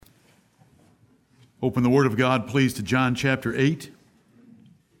Open the Word of God, please, to John chapter 8.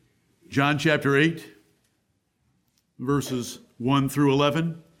 John chapter 8, verses 1 through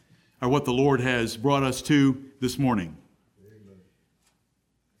 11 are what the Lord has brought us to this morning. Amen.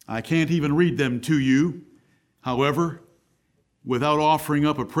 I can't even read them to you, however, without offering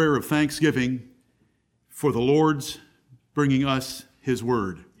up a prayer of thanksgiving for the Lord's bringing us His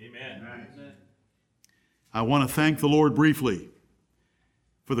Word. Amen. I want to thank the Lord briefly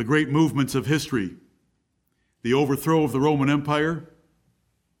for the great movements of history, the overthrow of the Roman Empire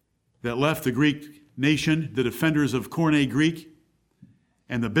that left the Greek nation, the defenders of Koine Greek,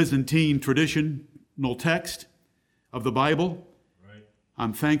 and the Byzantine traditional text of the Bible. Right.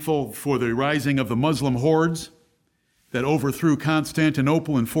 I'm thankful for the rising of the Muslim hordes that overthrew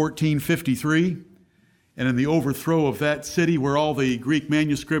Constantinople in 1453. And in the overthrow of that city where all the Greek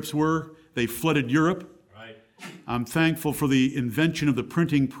manuscripts were, they flooded Europe. Right. I'm thankful for the invention of the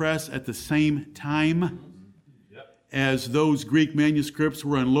printing press at the same time as those Greek manuscripts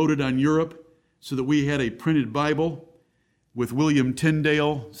were unloaded on Europe so that we had a printed Bible with William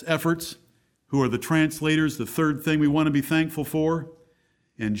Tyndale's efforts, who are the translators, the third thing we want to be thankful for,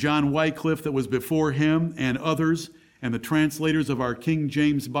 and John Wycliffe that was before him and others, and the translators of our King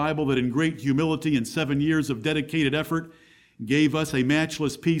James Bible that in great humility and 7 years of dedicated effort gave us a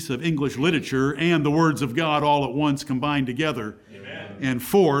matchless piece of English literature and the words of God all at once combined together. Amen. And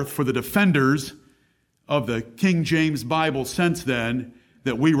fourth, for the defenders of the King James Bible since then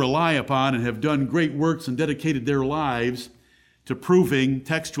that we rely upon and have done great works and dedicated their lives to proving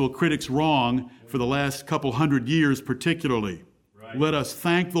textual critics wrong for the last couple hundred years particularly. Right. Let us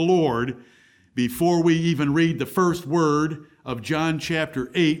thank the Lord before we even read the first word of John chapter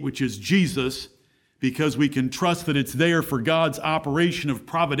 8, which is Jesus, because we can trust that it's there for God's operation of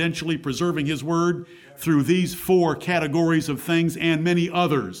providentially preserving His Word through these four categories of things and many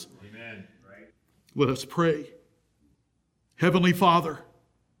others. Amen. Right. Let us pray. Heavenly Father,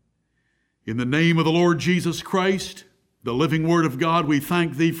 in the name of the Lord Jesus Christ, the living Word of God, we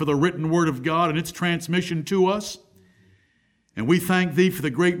thank Thee for the written Word of God and its transmission to us. And we thank Thee for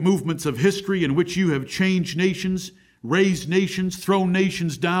the great movements of history in which You have changed nations, raised nations, thrown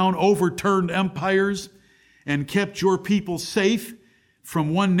nations down, overturned empires, and kept Your people safe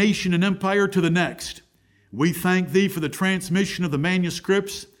from one nation and empire to the next. We thank Thee for the transmission of the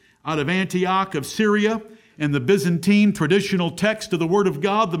manuscripts out of Antioch of Syria and the Byzantine traditional text of the Word of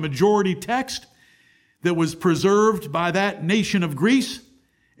God, the majority text that was preserved by that nation of Greece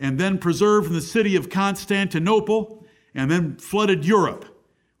and then preserved in the city of Constantinople and then flooded Europe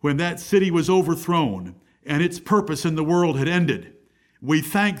when that city was overthrown and its purpose in the world had ended. We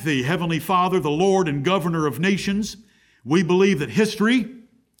thank Thee, Heavenly Father, the Lord and Governor of nations. We believe that history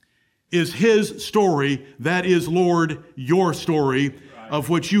is His story. That is, Lord, Your story of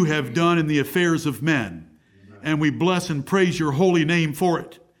what You have done in the affairs of men. And we bless and praise Your holy name for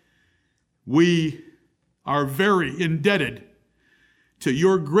it. We are very indebted to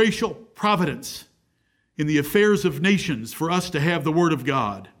Your gracious providence in the affairs of nations for us to have the Word of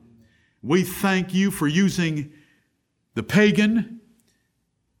God. We thank You for using the pagan,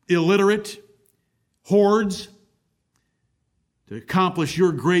 illiterate hordes to accomplish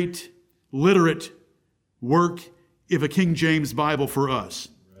Your great literate work of a King James Bible for us.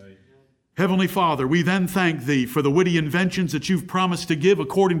 Right. Heavenly Father, we then thank Thee for the witty inventions that You've promised to give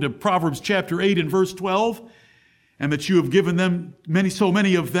according to Proverbs chapter 8 and verse 12, and that You have given them, so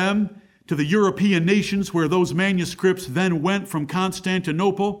many of them, to the European nations where those manuscripts then went from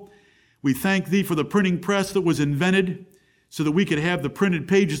Constantinople. We thank Thee for the printing press that was invented so that we could have the printed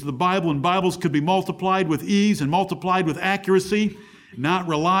pages of the Bible, and Bibles could be multiplied with ease and multiplied with accuracy, not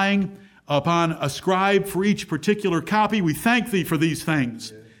relying upon a scribe for each particular copy. We thank Thee for these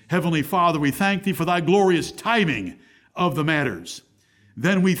things. Heavenly Father, we thank Thee for Thy glorious timing of the matters.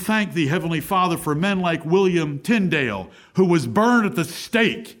 Then we thank Thee, Heavenly Father, for men like William Tyndale, who was burned at the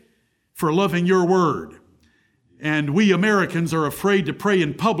stake for loving Your Word. And we Americans are afraid to pray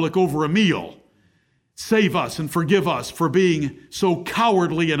in public over a meal. Save us and forgive us for being so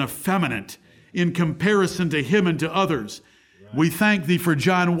cowardly and effeminate in comparison to him and to others. Right. We thank Thee for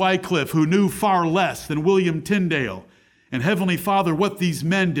John Wycliffe, who knew far less than William Tyndale. And Heavenly Father, what these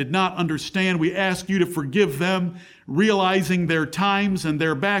men did not understand, we ask You to forgive them, realizing their times and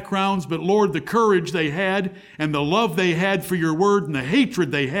their backgrounds, but Lord, the courage they had and the love they had for Your Word and the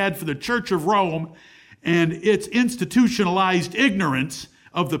hatred they had for the Church of Rome and its institutionalized ignorance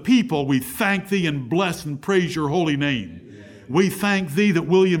of the people, we thank Thee and bless and praise Your holy name. Amen. We thank Thee that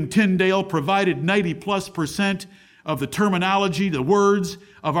William Tyndale provided 90+% of the terminology, the words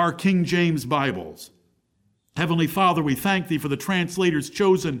of our King James Bibles. Heavenly Father, we thank Thee for the translators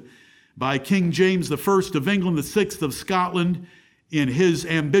chosen by King James I of England, the sixth of Scotland, in his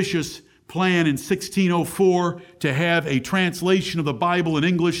ambitious plan in 1604 to have a translation of the Bible in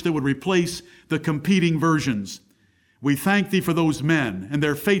English that would replace the competing versions. We thank thee for those men and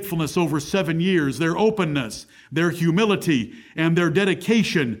their faithfulness over 7 years, their openness, their humility, and their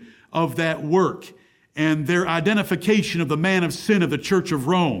dedication of that work, and their identification of the man of sin of the Church of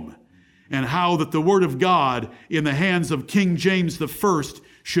Rome, and how that the Word of God in the hands of King James I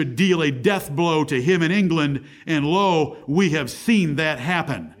should deal a death blow to him in England, and lo, we have seen that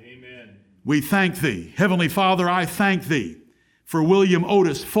happen. Amen. We thank thee. Heavenly Father, I thank thee for William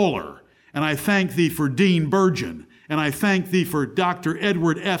Otis Fuller, and I thank thee for Dean Burgeon, and I thank thee for Dr.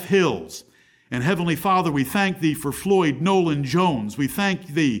 Edward F. Hills. And Heavenly Father, we thank thee for Floyd Nolan Jones. We thank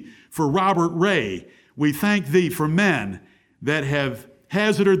thee for Robert Ray. We thank thee for men that have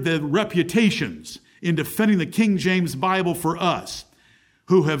hazarded their reputations in defending the King James Bible for us,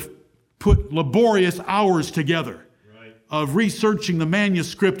 who have put laborious hours together of researching the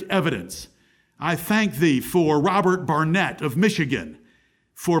manuscript evidence. I thank thee for Robert Barnett of Michigan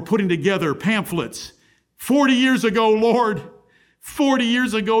for putting together pamphlets 40 years ago, Lord, 40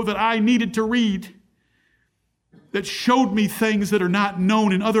 years ago that I needed to read, that showed me things that are not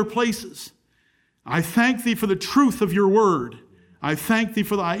known in other places. I thank thee for the truth of your word. I thank thee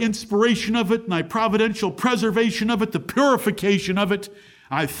for thy inspiration of it and thy providential preservation of it, the purification of it.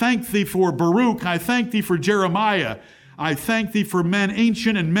 I thank thee for Baruch. I thank thee for Jeremiah. I thank thee for men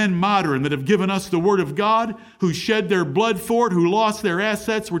ancient and men modern that have given us the word of God, who shed their blood for it, who lost their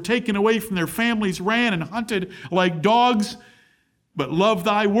assets, were taken away from their families, ran and hunted like dogs, but loved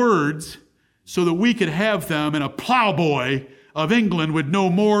thy words so that we could have them, and a plowboy of England would know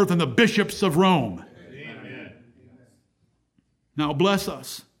more than the bishops of Rome. Amen. Now bless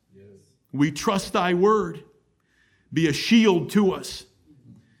us. Yes. We trust thy word. Be a shield to us.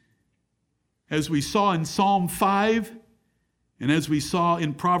 As we saw in Psalm 5, and as we saw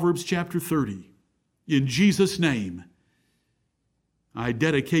in Proverbs chapter 30, in Jesus' name, I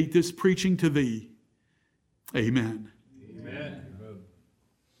dedicate this preaching to thee. Amen. Amen.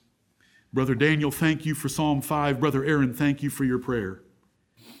 Brother Daniel, thank you for Psalm 5. Brother Aaron, thank you for your prayer.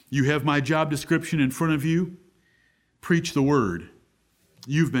 You have my job description in front of you. Preach the word.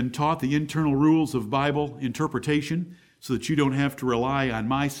 You've been taught the internal rules of Bible interpretation so that you don't have to rely on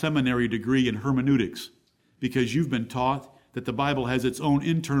my seminary degree in hermeneutics, because you've been taught that the Bible has its own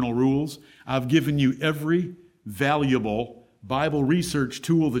internal rules. I've given you every valuable Bible research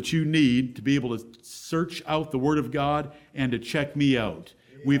tool that you need to be able to search out the Word of God and to check me out.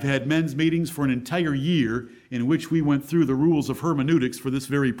 We've had men's meetings for an entire year in which we went through the rules of hermeneutics for this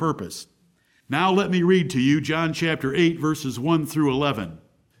very purpose. Now let me read to you John chapter 8, verses 1 through 11.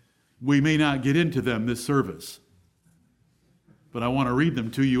 We may not get into them this service, but I want to read them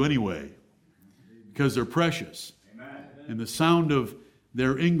to you anyway, because they're precious. And the sound of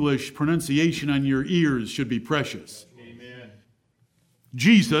their English pronunciation on your ears should be precious. Amen.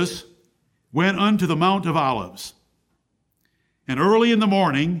 Jesus went unto the Mount of Olives, and early in the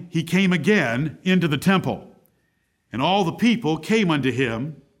morning he came again into the temple, and all the people came unto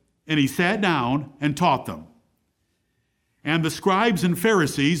him, and he sat down and taught them. And the scribes and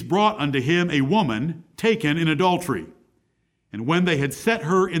Pharisees brought unto him a woman taken in adultery. And when they had set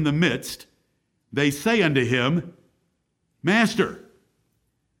her in the midst, they say unto him, Master,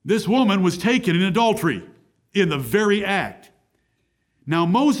 this woman was taken in adultery, in the very act. Now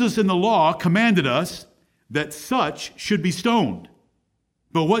Moses in the law commanded us that such should be stoned.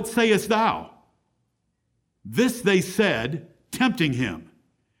 But what sayest thou? This they said, tempting him,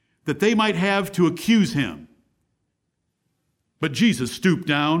 that they might have to accuse him. But Jesus stooped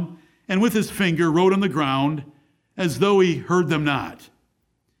down, and with his finger wrote on the ground, as though he heard them not.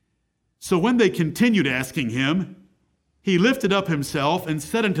 So when they continued asking him, he lifted up himself and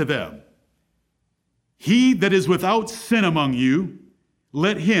said unto them, He that is without sin among you,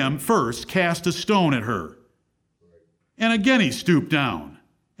 let him first cast a stone at her. And again he stooped down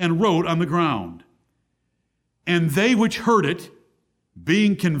and wrote on the ground. And they which heard it,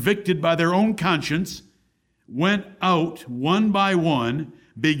 being convicted by their own conscience, went out one by one,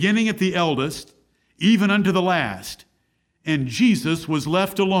 beginning at the eldest, even unto the last. And Jesus was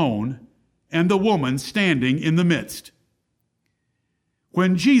left alone, and the woman standing in the midst.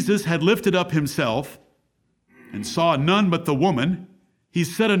 When Jesus had lifted up himself, and saw none but the woman, he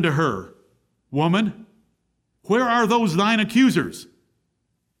said unto her, Woman, where are those thine accusers?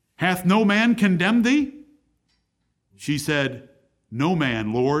 Hath no man condemned thee? She said, No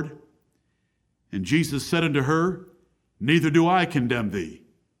man, Lord. And Jesus said unto her, Neither do I condemn thee.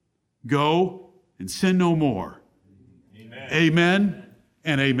 Go and sin no more. Amen. Amen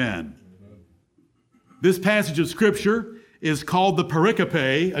and amen. This passage of Scripture is called the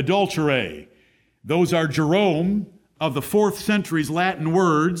pericope adulterae. Those are Jerome of the 4th century's Latin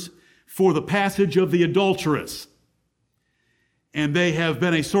words for the passage of the adulteress. And they have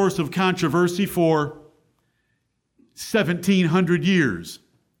been a source of controversy for 1,700 years.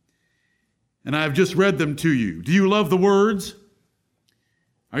 And I've just read them to you. Do you love the words?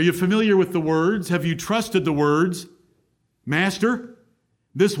 Are you familiar with the words? Have you trusted the words? Master,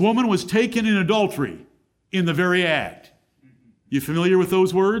 this woman was taken in adultery in the very act. You familiar with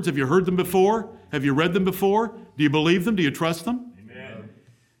those words? Have you heard them before? Have you read them before? Do you believe them? Do you trust them? Amen.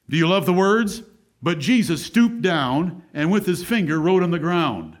 Do you love the words? But Jesus stooped down and with his finger wrote on the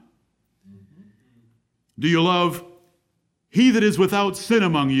ground. Do you love, he that is without sin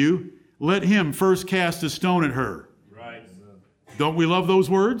among you, let him first cast a stone at her. Right. Don't we love those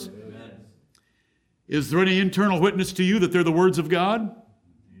words? Amen. Is there any internal witness to you that they're the words of God?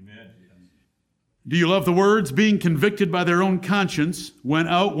 Amen. Do you love the words? Being convicted by their own conscience, went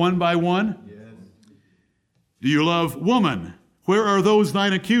out one by one. Yes. Do you love, woman, where are those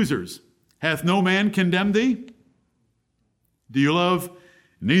thine accusers? Hath no man condemned thee? Do you love,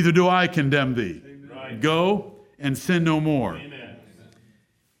 neither do I condemn thee. Right. Go and sin no more. Amen.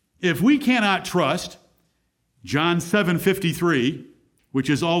 If we cannot trust John 7:53, which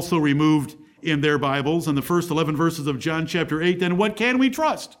is also removed in their Bibles and the first 11 verses of John chapter 8, then what can we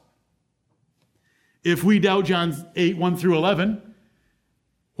trust? If we doubt John 8, 1 through 11,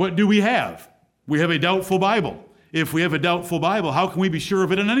 what do we have? We have a doubtful Bible. If we have a doubtful Bible, how can we be sure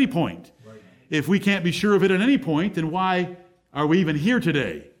of it at any point? Right. If we can't be sure of it at any point, then why are we even here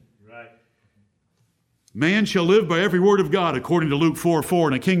today? Right. Man shall live by every word of God, according to Luke 4:4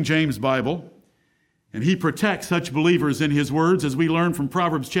 in a King James Bible. And he protects such believers in his words, as we learned from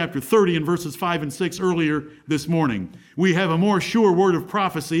Proverbs chapter 30 and verses 5 and 6 earlier this morning. We have a more sure word of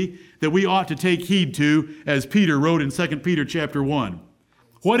prophecy that we ought to take heed to, as Peter wrote in 2 Peter chapter 1.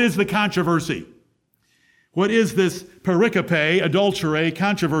 What is the controversy? What is this pericope adulterae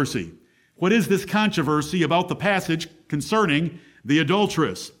controversy? What is this controversy about the passage concerning the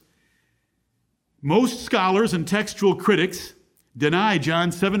adulteress? Most scholars and textual critics deny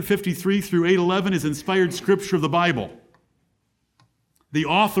John 7:53 through 8:11 is inspired scripture of the Bible. The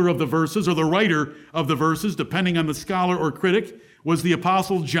author of the verses, or the writer of the verses, depending on the scholar or critic, was the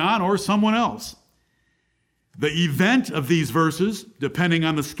Apostle John or someone else. The event of these verses, depending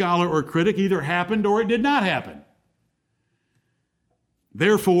on the scholar or critic, either happened or it did not happen.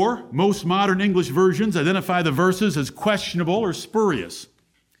 Therefore, most modern English versions identify the verses as questionable or spurious.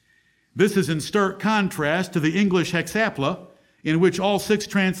 This is in stark contrast to the English hexapla, in which all 6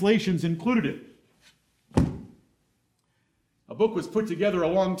 translations included it. A book was put together a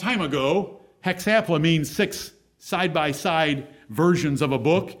long time ago. Hexapla means 6 side-by-side versions of a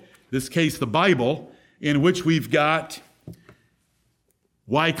book, in this case the Bible, in which we've got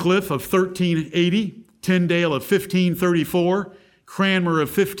Wycliffe of 1380, Tyndale of 1534, Cranmer of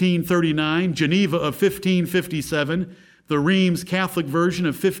 1539, Geneva of 1557, the Reims Catholic version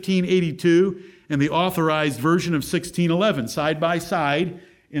of 1582, and the authorized version of 1611, side by side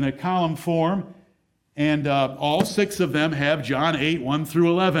in a column form, and all 6 of them have John 8, 1 through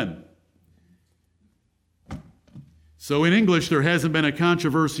 11. So in English, there hasn't been a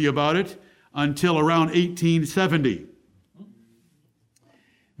controversy about it until around 1870.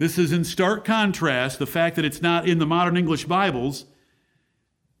 This is in stark contrast, the fact that it's not in the modern English Bibles,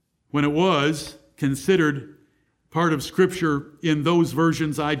 when it was considered part of Scripture in those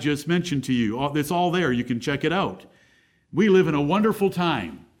versions I just mentioned to you. It's all there. You can check it out. We live in a wonderful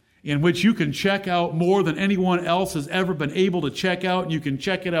time in which you can check out more than anyone else has ever been able to check out. You can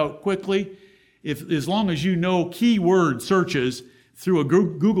check it out quickly. As long as you know keyword searches through a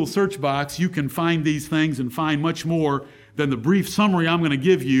Google search box, you can find these things and find much more than the brief summary I'm going to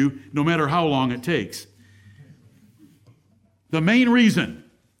give you, no matter how long it takes. The main reason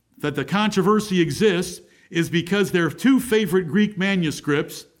that the controversy exists is because their 2 favorite Greek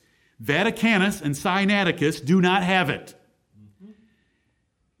manuscripts, Vaticanus and Sinaiticus, do not have it.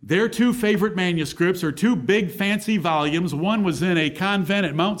 Their 2 favorite manuscripts are 2 big fancy volumes. One was in a convent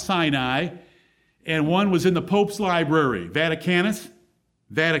at Mount Sinai, and one was in the Pope's library. Vaticanus,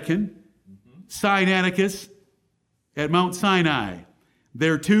 Vatican, Sinaiticus at Mount Sinai.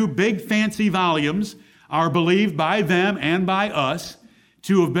 Their 2 big fancy volumes are believed by them and by us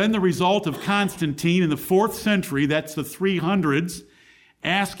to have been the result of Constantine in the 4th century, that's the 300s,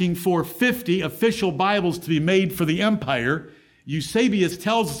 asking for 50 official Bibles to be made for the empire. Eusebius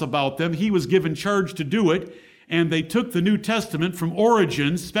tells us about them. He was given charge to do it, and they took the New Testament from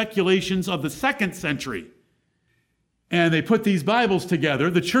Origen's speculations of the 2nd century And they put these Bibles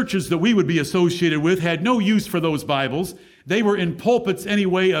together. The churches that we would be associated with had no use for those Bibles. They were in pulpits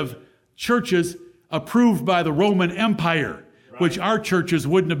anyway of churches approved by the Roman Empire, which our churches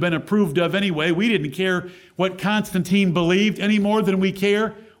wouldn't have been approved of anyway. We didn't care what Constantine believed any more than we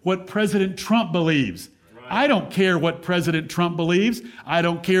care what President Trump believes. I don't care what President Trump believes. I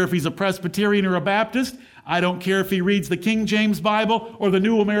don't care if he's a Presbyterian or a Baptist. I don't care if he reads the King James Bible or the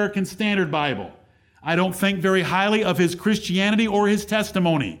New American Standard Bible. I don't think very highly of his Christianity or his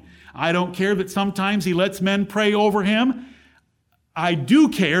testimony. I don't care that sometimes he lets men pray over him. I do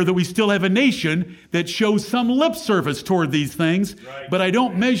care that we still have a nation that shows some lip service toward these things, but I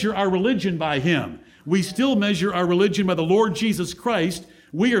don't measure our religion by him. We still measure our religion by the Lord Jesus Christ.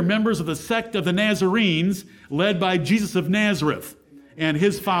 We are members of the sect of the Nazarenes, led by Jesus of Nazareth and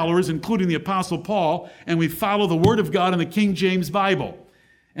his followers, including the Apostle Paul, and we follow the Word of God in the King James Bible.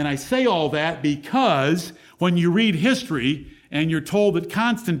 And I say all that because when you read history and you're told that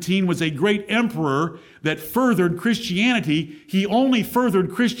Constantine was a great emperor that furthered Christianity, he only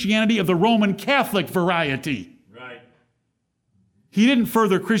furthered Christianity of the Roman Catholic variety. Right. He didn't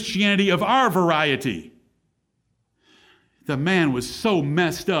further Christianity of our variety. The man was so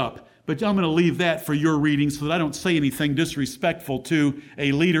messed up, but I'm going to leave that for your reading so that I don't say anything disrespectful to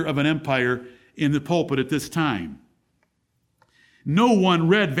a leader of an empire in the pulpit at this time. No one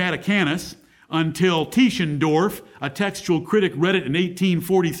read Vaticanus until Tischendorf, a textual critic, read it in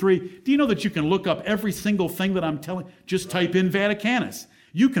 1843. Do you know that you can look up every single thing that I'm telling? Just type in Vaticanus.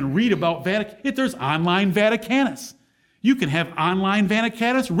 You can read about Vaticanus. There's online Vaticanus. You can have online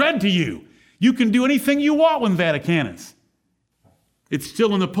Vaticanus read to you. You can do anything you want with Vaticanus. It's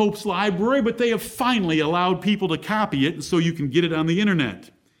still in the Pope's library, but they have finally allowed people to copy it so you can get it on the internet.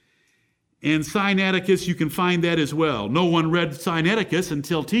 And Sinaiticus, you can find that as well. No one read Sinaiticus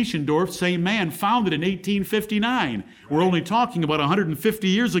until Tischendorf, same man, found it in 1859. We're only talking about 150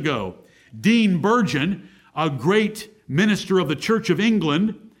 years ago. Dean Burgon, a great minister of the Church of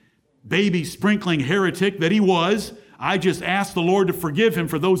England, baby sprinkling heretic that he was, I just asked the Lord to forgive him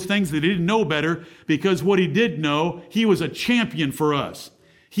for those things that he didn't know better, because what he did know, he was a champion for us.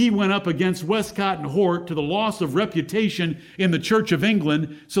 He went up against Westcott and Hort to the loss of reputation in the Church of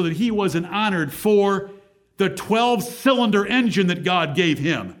England so that he wasn't honored for the 12-cylinder engine that God gave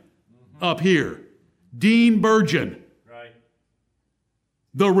him up here. Dean Burgon. Right.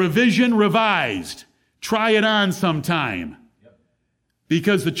 The Revision Revised. Try it on sometime. Yep.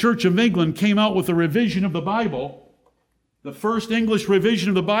 Because the Church of England came out with a revision of the Bible. The first English revision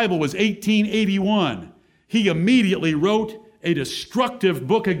of the Bible was 1881. He immediately wrote a destructive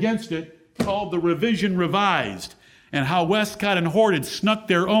book against it called The Revision Revised, and how Westcott and Hort had snuck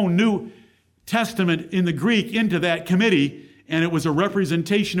their own New Testament in the Greek into that committee, and it was a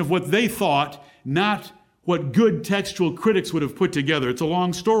representation of what they thought, not what good textual critics would have put together. It's a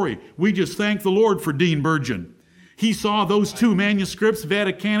long story. We just thank the Lord for Dean Burgon. He saw those two manuscripts,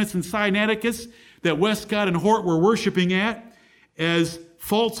 Vaticanus and Sinaiticus, that Westcott and Hort were worshiping at as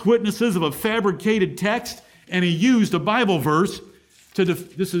false witnesses of a fabricated text, and he used a Bible verse to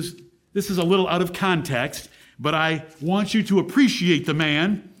this is a little out of context, but I want you to appreciate the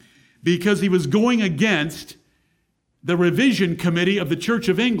man because he was going against the revision committee of the Church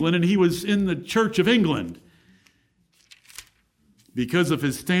of England, and he was in the Church of England. Because of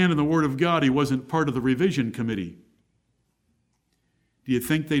his stand in the Word of God, he wasn't part of the revision committee. Do you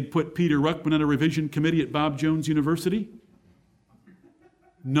think they'd put Peter Ruckman on a revision committee at Bob Jones University?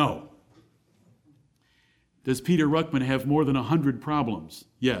 No. Does Peter Ruckman have more than 100 problems?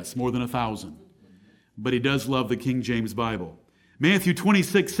 Yes, more than 1,000. But he does love the King James Bible. Matthew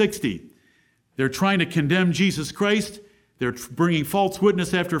 26:60. They're trying to condemn Jesus Christ. They're bringing false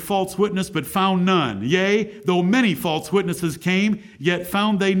witness after false witness, but found none. Yea, though many false witnesses came, yet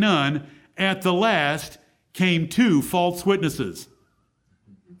found they none. At the last came 2 false witnesses.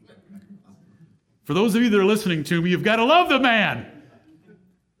 For those of you that are listening to me, you've got to love the man.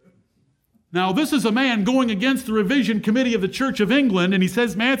 Now, this is a man going against the revision committee of the Church of England, and he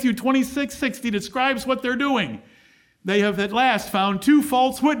says Matthew 26:60 describes what they're doing. They have at last found 2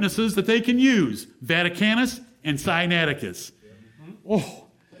 false witnesses that they can use, Vaticanus and Sinaiticus. Oh,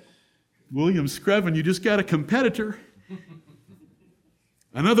 William Screven, you just got a competitor.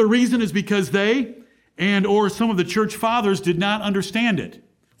 Another reason is because they and or some of the church fathers did not understand it.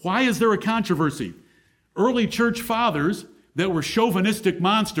 Why is there a controversy? Early church fathers that were chauvinistic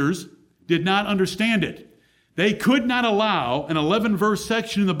monsters did not understand it. They could not allow an 11-verse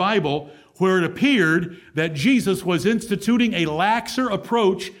section in the Bible where it appeared that Jesus was instituting a laxer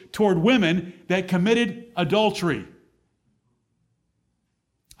approach toward women that committed adultery.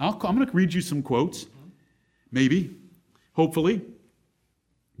 I'm going to read you some quotes, maybe. hopefully. Do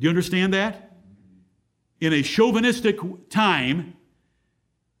you understand that? In a chauvinistic time,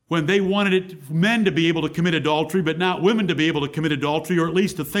 when they wanted men to be able to commit adultery, but not women to be able to commit adultery, or at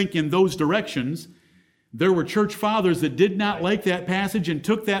least to think in those directions, there were church fathers that did not like that passage and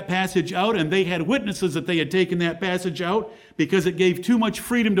took that passage out, and they had witnesses that they had taken that passage out because it gave too much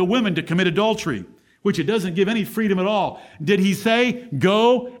freedom to women to commit adultery, which it doesn't give any freedom at all. Did he say,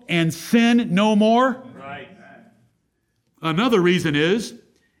 go and sin no more? Right. Another reason is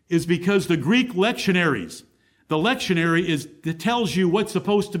because the Greek lectionaries, the lectionary it tells you what's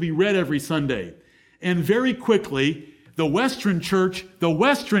supposed to be read every Sunday. And very quickly, the Western Church, the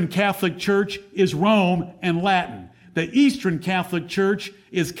Western Catholic Church is Rome and Latin. The Eastern Catholic Church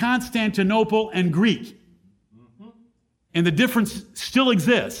is Constantinople and Greek. And the difference still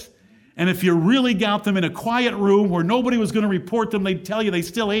exists. And if you really got them in a quiet room where nobody was going to report them, they'd tell you they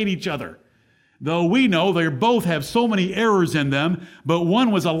still hate each other. Though we know they both have so many errors in them, but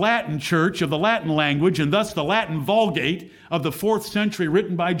one was a Latin church of the Latin language, and thus the Latin Vulgate of the 4th century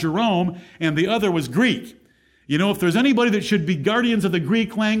written by Jerome, and the other was Greek. You know, if there's anybody that should be guardians of the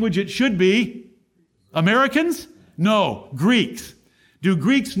Greek language, it should be Americans? No, Greeks. Do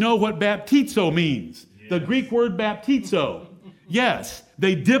Greeks know what baptizo means? Yes. The Greek word baptizo. Yes,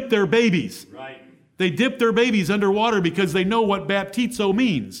 they dip their babies. Right. They dip their babies underwater because they know what baptizo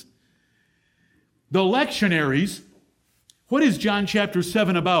means. The lectionaries, what is John chapter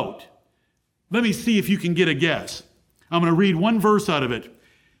 7 about? Let me see if you can get a guess. I'm going to read one verse out of it.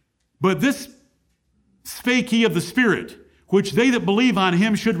 But this spake he of the Spirit, which they that believe on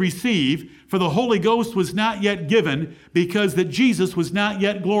him should receive, for the Holy Ghost was not yet given, because that Jesus was not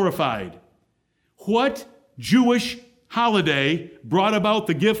yet glorified. What Jewish holiday brought about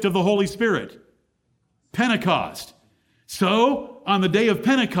the gift of the Holy Spirit? Pentecost. So, on the day of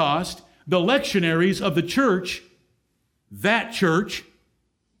Pentecost, the lectionaries of the church, the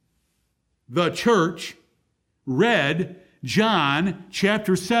church, read John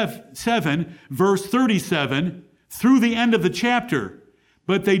chapter 7, verse 37, through the end of the chapter.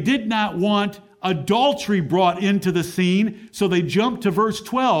 But they did not want adultery brought into the scene, so they jumped to verse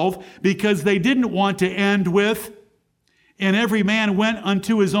 12 because they didn't want to end with, and every man went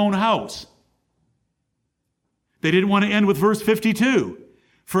unto his own house. They didn't want to end with verse 52.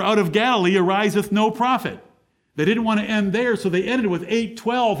 For out of Galilee ariseth no prophet. They didn't want to end there, so they ended with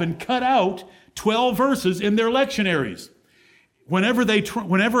 8:12 and cut out 12 verses in their lectionaries.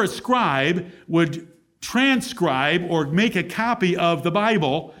 Whenever a scribe would transcribe or make a copy of the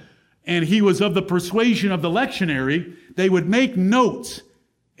Bible, and he was of the persuasion of the lectionary, they would make notes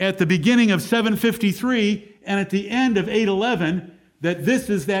at the beginning of 753 and at the end of 811 that this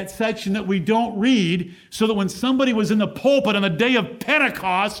is that section that we don't read, so that when somebody was in the pulpit on the day of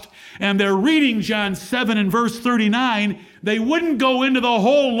Pentecost and they're reading John 7 and verse 39, they wouldn't go into the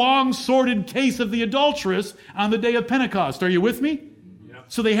whole long sordid case of the adulteress on the day of Pentecost. Are you with me? Yeah.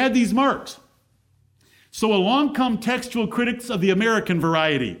 So they had these marks. So along come textual critics of the American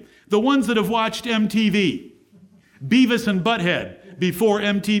variety, the ones that have watched MTV, Beavis and Butthead before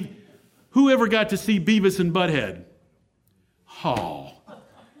MTV. Who ever got to see Beavis and Butthead? Oh,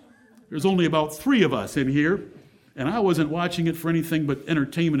 there's only about 3 of us in here, and I wasn't watching it for anything but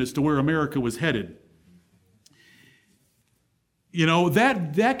entertainment as to where America was headed. You know,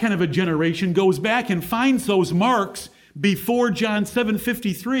 that kind of a generation goes back and finds those marks before John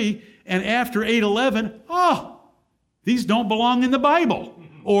 7:53 and after 8:11. Oh, these don't belong in the Bible,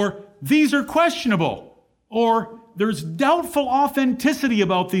 or these are questionable, or there's doubtful authenticity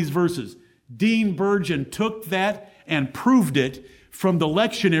about these verses. Dean Burgeon took that and proved it from the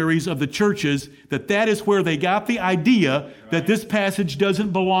lectionaries of the churches that is where they got the idea that this passage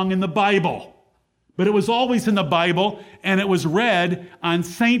doesn't belong in the Bible. But it was always in the Bible, and it was read on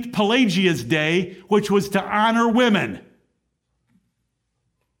St. Pelagia's Day, which was to honor women.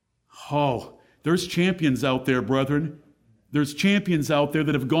 Oh, there's champions out there, brethren. There's champions out there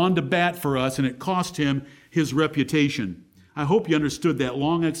that have gone to bat for us, and it cost him his reputation. I hope you understood that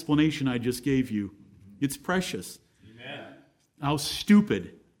long explanation I just gave you. It's precious. How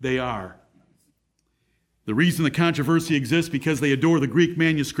stupid they are. The reason the controversy exists because they adore the Greek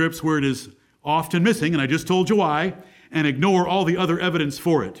manuscripts where it is often missing, and I just told you why, and ignore all the other evidence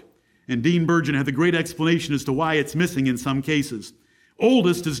for it. And Dean Burgeon had the great explanation as to why it's missing in some cases.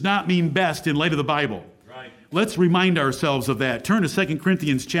 Oldest does not mean best in light of the Bible. Right. Let's remind ourselves of that. Turn to 2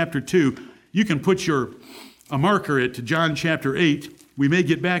 Corinthians chapter 2. You can put a marker at John chapter 8. We may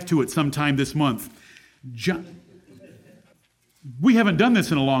get back to it sometime this month. We haven't done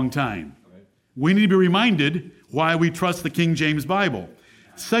this in a long time. We need to be reminded why we trust the King James Bible.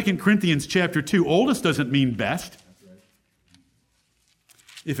 2 Corinthians chapter 2, oldest doesn't mean best.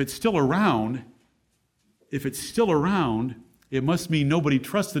 if it's still around, it must mean nobody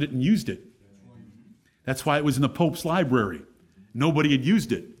trusted it and used it. That's why it was in the Pope's library. Nobody had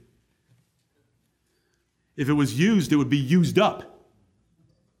used it. If it was used, it would be used up.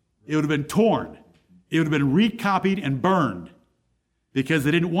 It would have been torn. It would have been recopied and burned because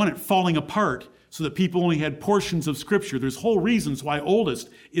they didn't want it falling apart so that people only had portions of Scripture. There's whole reasons why oldest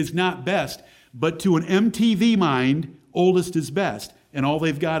is not best, but to an MTV mind, oldest is best, and all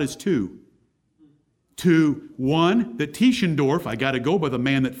they've got is two. One, that Tischendorf, I got to go by the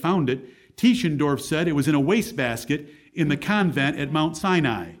man that found it, Tischendorf said it was in a wastebasket in the convent at Mount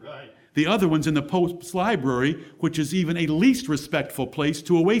Sinai. Right. The other one's in the Pope's library, which is even a least respectful place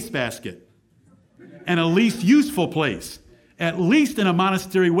to a wastebasket, and a least useful place. At least in a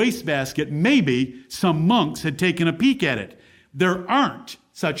monastery wastebasket, maybe some monks had taken a peek at it. There aren't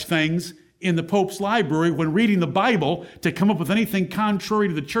such things in the Pope's library when reading the Bible to come up with anything contrary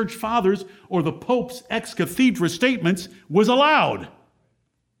to the Church Fathers or the Pope's ex cathedra statements was allowed.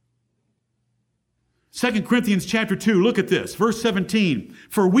 2 Corinthians chapter 2, look at this, verse 17.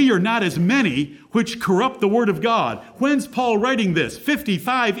 For we are not as many which corrupt the word of God. When's Paul writing this?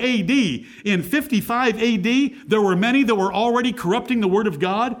 55 AD. In 55 AD, there were many that were already corrupting the word of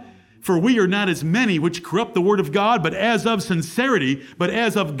God. For we are not as many which corrupt the word of God, but as of sincerity, but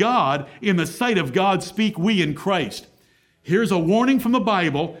as of God, in the sight of God speak we in Christ. Here's a warning from the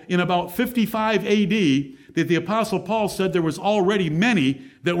Bible in about 55 AD that the Apostle Paul said there was already many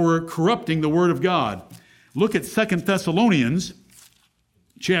that were corrupting the Word of God. Look at 2 Thessalonians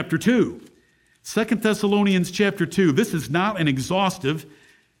chapter 2. 2 Thessalonians chapter 2. This is not an exhaustive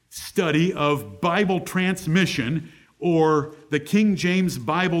study of Bible transmission or the King James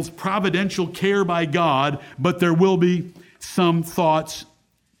Bible's providential care by God, but there will be some thoughts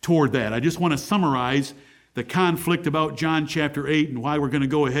toward that. I just want to summarize the conflict about John chapter 8 and why we're going to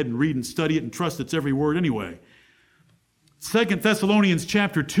go ahead and read and study it and trust its every word anyway. 2 Thessalonians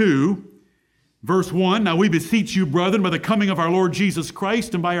chapter 2, verse 1, Now we beseech you, brethren, by the coming of our Lord Jesus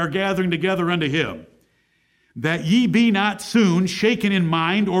Christ and by our gathering together unto him, that ye be not soon shaken in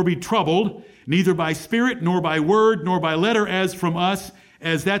mind or be troubled, neither by spirit, nor by word, nor by letter as from us,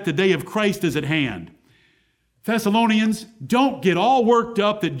 as that the day of Christ is at hand. Thessalonians, don't get all worked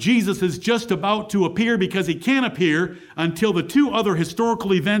up that Jesus is just about to appear, because he can't appear until the two other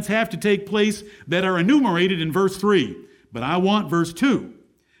historical events have to take place that are enumerated in verse 3. But I want verse 2,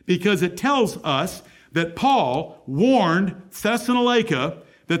 because it tells us that Paul warned Thessalonica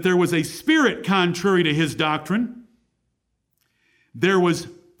that there was a spirit contrary to his doctrine. There was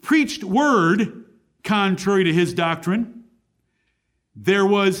preached word contrary to his doctrine. There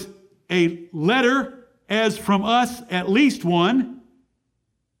was a letter as from us, at least one,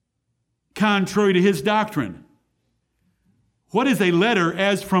 contrary to his doctrine. What is a letter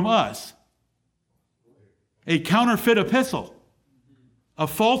as from us? A counterfeit epistle. A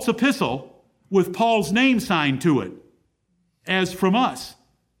false epistle with Paul's name signed to it. As from us,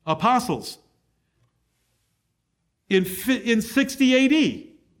 apostles. In 60 AD.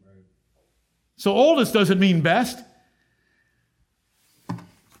 So oldest doesn't mean best.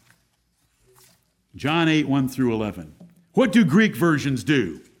 John 8, 1 through 11. What do Greek versions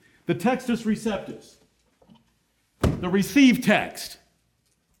do? The Textus Receptus. The received text.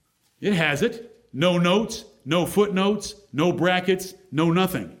 It has it. No notes, no footnotes, no brackets, no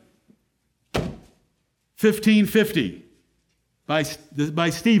nothing. 1550 by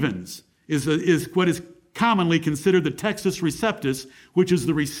Stevens is what is commonly considered the Textus Receptus, which is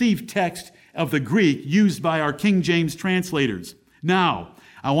the received text of the Greek used by our King James translators. Now,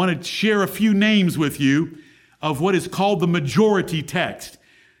 I want to share a few names with you of what is called the majority text.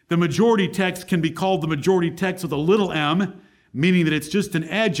 The majority text can be called the majority text with a little m, meaning that it's just an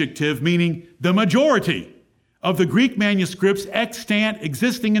adjective, meaning the majority of the Greek manuscripts extant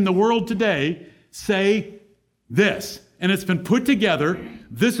existing in the world today say this. And it's been put together.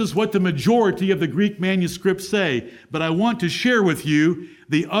 This is what the majority of the Greek manuscripts say. But I want to share with you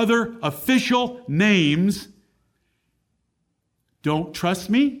the other official names. Don't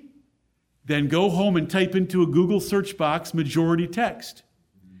trust me? Then go home and type into a Google search box majority text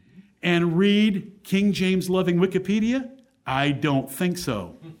and read King James loving Wikipedia. I don't think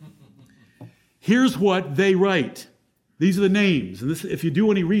so. Here's what they write. These are the names. And this, if you do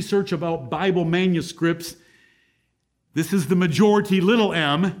any research about Bible manuscripts, this is the majority little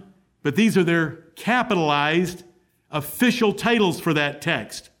m, but these are their capitalized official titles for that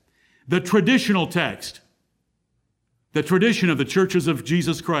text. The traditional text. The tradition of the churches of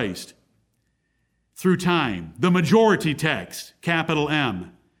Jesus Christ through time. The majority text, capital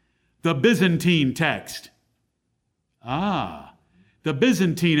M. The Byzantine text. the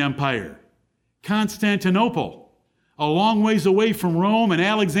Byzantine Empire, Constantinople, a long ways away from Rome and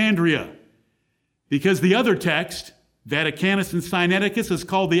Alexandria, because the other text, Vaticanus and Sinaiticus, is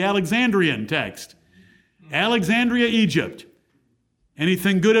called the Alexandrian text. Alexandria, Egypt.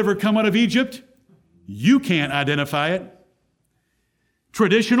 Anything good ever come out of Egypt? You can't identify it.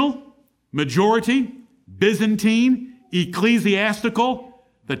 Traditional, majority, Byzantine, ecclesiastical,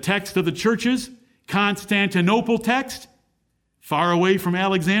 the text of the churches, Constantinople text, far away from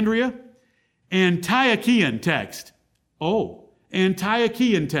Alexandria, Antiochian text. Oh,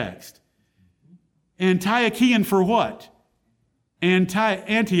 Antiochian text. Antiochian for what?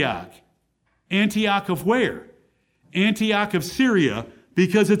 Antioch. Antioch of where? Antioch of Syria,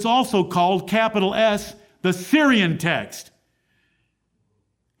 because it's also called, capital S, the Syrian text.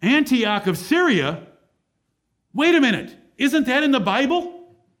 Antioch of Syria? Wait a minute. Isn't that in the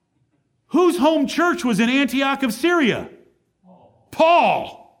Bible? Whose home church was in Antioch of Syria?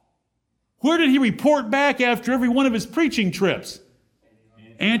 Paul. Where did he report back after every one of his preaching trips?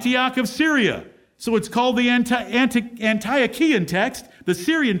 Antioch of Syria. So it's called the Antiochian text, the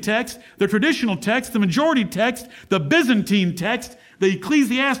Syrian text, the traditional text, the majority text, the Byzantine text, the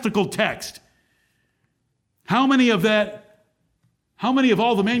ecclesiastical text. How many of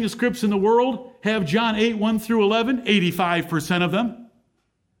all the manuscripts in the world have John 8, 1 through 11? 85% of them.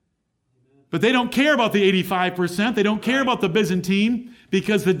 But they don't care about the 85%. They don't care about the Byzantine,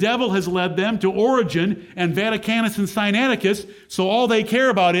 because the devil has led them to Origen and Vaticanus and Sinaiticus. So all they care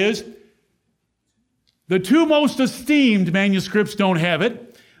about is the two most esteemed manuscripts don't have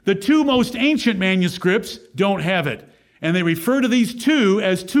it. The two most ancient manuscripts don't have it. And they refer to these two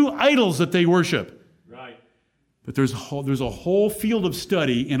as two idols that they worship. Right. But there's a whole field of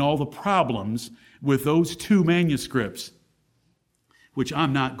study in all the problems with those two manuscripts, which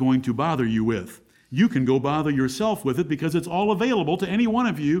I'm not going to bother you with. You can go bother yourself with it, because it's all available to any one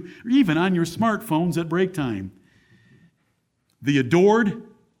of you, even on your smartphones at break time. The adored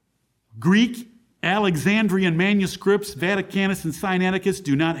Greek Alexandrian manuscripts, Vaticanus and Sinaiticus,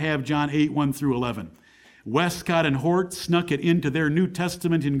 do not have John 8, 1 through 11. Westcott and Hort snuck it into their New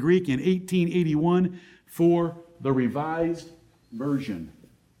Testament in Greek in 1881 for the Revised Version.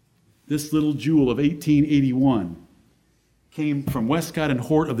 This little jewel of 1881 came from Westcott and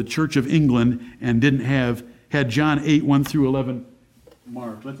Hort of the Church of England and had John 8, 1 through 11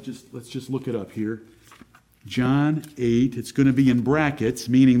 marked. Let's just look it up here. John 8, it's going to be in brackets,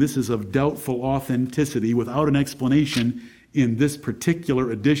 meaning this is of doubtful authenticity without an explanation in this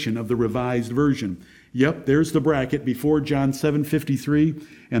particular edition of the Revised Version. Yep, there's the bracket before John 7:53,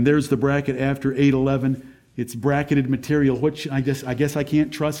 and there's the bracket after 8:11. It's bracketed material, which I guess I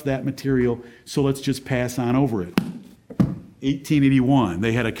can't trust that material, so let's just pass on over it. 1881.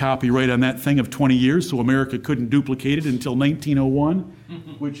 They had a copyright on that thing of 20 years, so America couldn't duplicate it until 1901,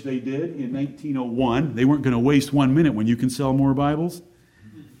 which they did in 1901. They weren't going to waste 1 minute when you can sell more Bibles.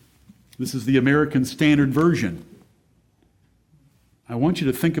 This is the American Standard Version. I want you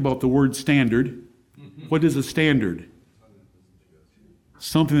to think about the word standard. What is a standard?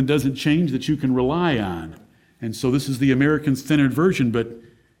 Something that doesn't change, that you can rely on. And so this is the American Standard Version, but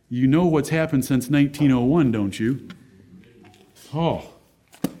you know what's happened since 1901, don't you? Oh,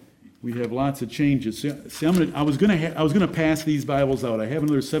 we have lots of changes. See, I was going to pass these Bibles out. I have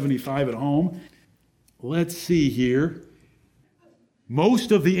another 75 at home. Let's see here.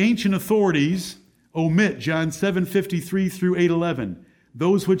 Most of the ancient authorities omit John 7:53 through 8:11.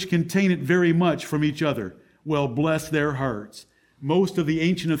 Those which contain it very much from each other. Well, bless their hearts. Most of the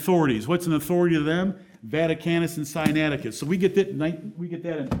ancient authorities. What's an authority to them? Vaticanus and Sinaiticus. So we get that in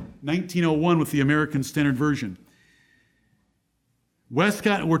 1901 with the American Standard Version.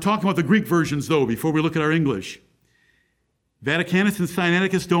 Westcott, we're talking about the Greek versions, though, before we look at our English. Vaticanus and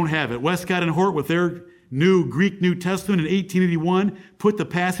Sinaiticus don't have it. Westcott and Hort, with their new Greek New Testament in 1881, put the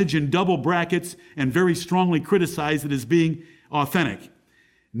passage in double brackets and very strongly criticized it as being authentic.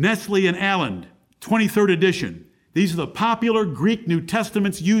 Nestle and Allen, 23rd edition. These are the popular Greek New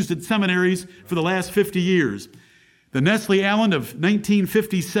Testaments used at seminaries for the last 50 years. The Nestle Allen of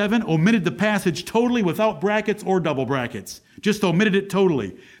 1957 omitted the passage totally without brackets or double brackets. Just omitted it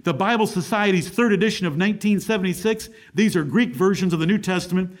totally. The Bible Society's 3rd edition of 1976, these are Greek versions of the New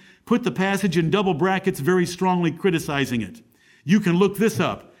Testament, put the passage in double brackets, very strongly criticizing it. You can look this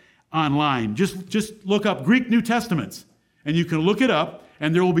up online. Just look up Greek New Testaments, and you can look it up,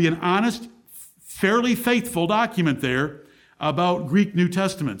 and there will be an honest, fairly faithful document there about Greek New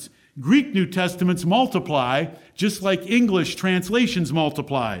Testaments. Greek New Testaments multiply just like English translations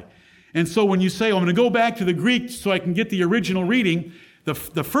multiply. And so when you say, I'm going to go back to the Greek so I can get the original reading,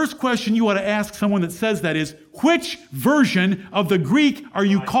 The first question you ought to ask someone that says that is, which version of the Greek are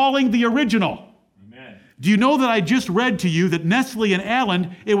you calling the original? Amen. Do you know that I just read to you that Nestle and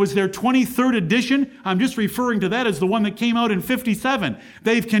Allen, it was their 23rd edition? I'm just referring to that as the one that came out in 57.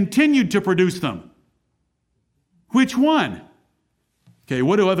 They've continued to produce them. Which one? Okay,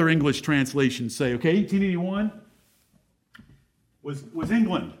 what do other English translations say? Okay, 1881 was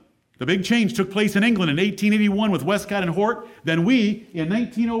England. The big change took place in England in 1881 with Westcott and Hort. Then we, in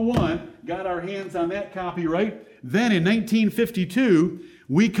 1901, got our hands on that copyright. Then in 1952,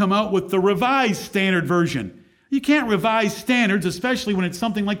 we come out with the Revised Standard Version. You can't revise standards, especially when it's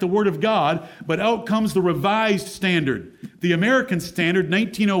something like the Word of God, but out comes the Revised Standard. The American Standard,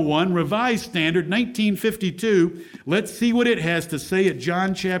 1901, Revised Standard, 1952. Let's see what it has to say at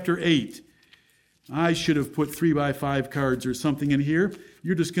John chapter 8. I should have put 3x5 cards or something in here.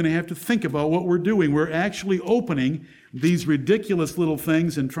 You're just going to have to think about what we're doing. We're actually opening these ridiculous little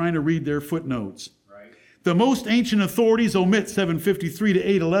things and trying to read their footnotes. Right. The most ancient authorities omit 753 to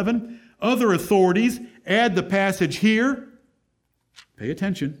 811. Other authorities add the passage here. Pay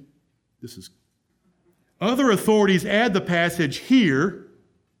attention. Other authorities add the passage here.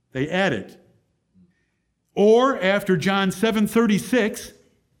 They add it. Or after John 7:36.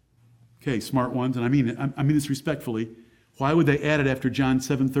 Okay, smart ones, and I mean this respectfully. Why would they add it after John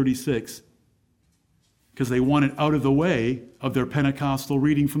 7:36? Because they want it out of the way of their Pentecostal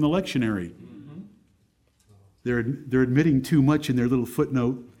reading from the lectionary. Mm-hmm. They're admitting too much in their little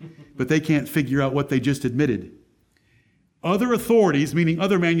footnote, but they can't figure out what they just admitted. Other authorities, meaning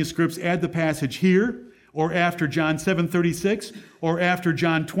other manuscripts, add the passage here, or after John 7:36, or after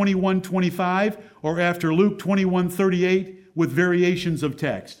John 21:25, or after Luke 21:38, with variations of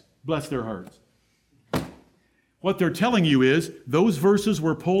text. Bless their hearts. What they're telling you is those verses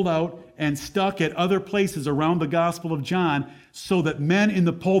were pulled out and stuck at other places around the Gospel of John so that men in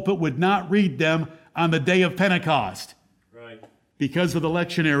the pulpit would not read them on the day of Pentecost. Right. Because of the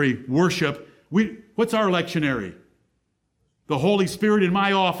lectionary worship. What's our lectionary? The Holy Spirit in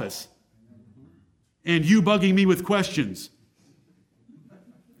my office. And you bugging me with questions.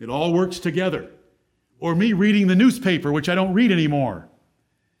 It all works together. Or me reading the newspaper, which I don't read anymore.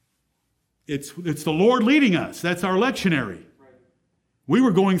 It's the Lord leading us. That's our lectionary. We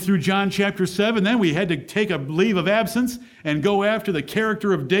were going through John chapter 7. Then we had to take a leave of absence and go after the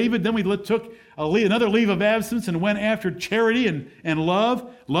character of David. Then we took another leave of absence and went after charity and love.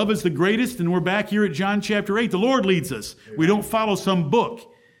 Love is the greatest. And we're back here at John chapter 8. The Lord leads us. We don't follow some book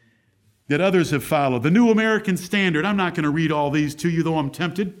that others have followed. The New American Standard. I'm not going to read all these to you, though I'm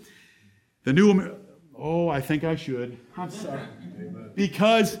tempted. I think I should. I'm sorry.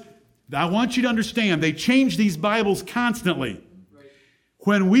 Because I want you to understand, they change these Bibles constantly.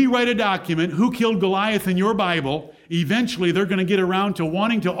 When we write a document, who killed Goliath in your Bible, eventually they're going to get around to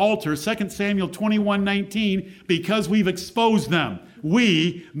wanting to alter 2 Samuel 21:19 because we've exposed them.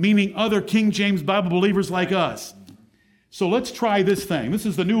 We, meaning other King James Bible believers like us. So let's try this thing. This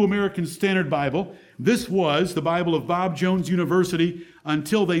is the New American Standard Bible. This was the Bible of Bob Jones University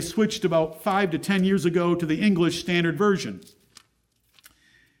until they switched about 5 to 10 years ago to the English Standard Version.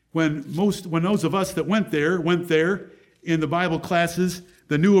 When those of us that went there in the Bible classes,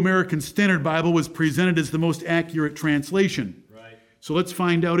 the New American Standard Bible was presented as the most accurate translation. Right. So let's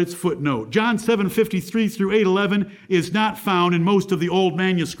find out its footnote. John 7:53 through 8:11 is not found in most of the old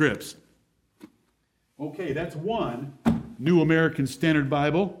manuscripts. Okay, that's one New American Standard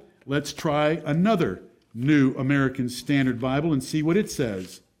Bible. Let's try another New American Standard Bible and see what it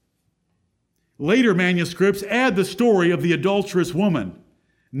says. Later manuscripts add the story of the adulterous woman,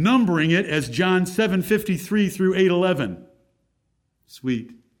 numbering it as John 7:53 through 8:11.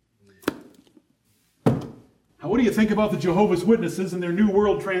 Sweet. What do you think about the Jehovah's Witnesses and their New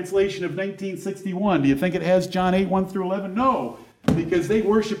World Translation of 1961? Do you think it has John 8:1 through 11? No, because they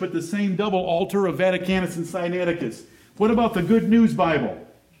worship at the same double altar of Vaticanus and Sinaiticus. What about the Good News Bible?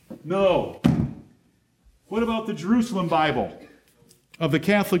 No. What about the Jerusalem Bible of the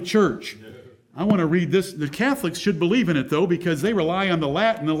Catholic Church? I want to read this. The Catholics should believe in it, though, because they rely on the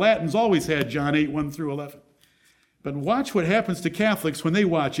Latin. The Latins always had John 8:1 through 11. But watch what happens to Catholics when they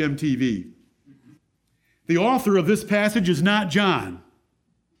watch MTV. The author of this passage is not John.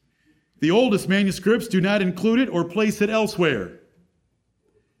 The oldest manuscripts do not include it or place it elsewhere.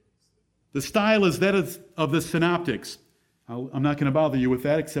 The style is that of the synoptics. I'm not going to bother you with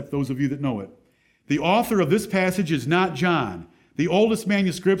that, except those of you that know it. The author of this passage is not John. The oldest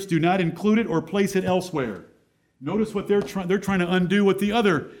manuscripts do not include it or place it elsewhere. Notice what they're trying to undo what the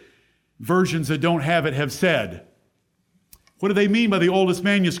other versions that don't have it have said. What do they mean by the oldest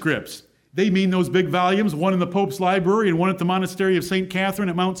manuscripts? They mean those big volumes, one in the Pope's library and one at the Monastery of St. Catherine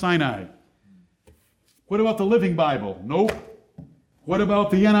at Mount Sinai. What about the Living Bible? Nope. What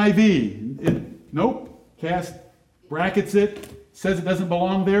about the NIV? Nope. Brackets it, says it doesn't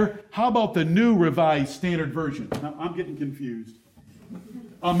belong there. How about the New Revised Standard Version? Now, I'm getting confused.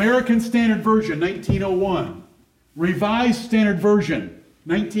 American Standard Version, 1901. Revised Standard Version,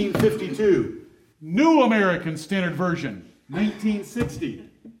 1952. New American Standard Version, 1960.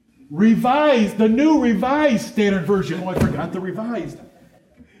 The New Revised Standard Version. Oh, I forgot the Revised.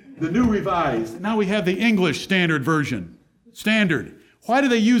 The New Revised. Now we have the English Standard Version. Standard. Why do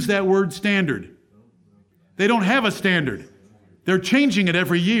they use that word standard? They don't have a standard. They're changing it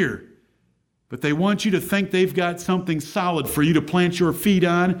every year. But they want you to think they've got something solid for you to plant your feet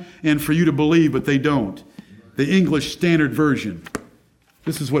on and for you to believe, but they don't. The English Standard Version.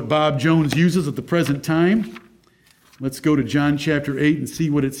 This is what Bob Jones uses at the present time. Let's go to John chapter 8 and see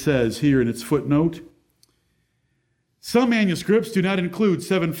what it says here in its footnote. Some manuscripts do not include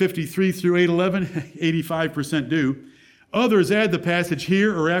 753 through 811. 85% do. Others add the passage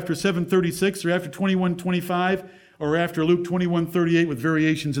here or after 736 or after 2125 or after Luke 21:38 with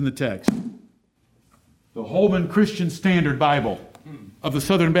variations in the text. The Holman Christian Standard Bible of the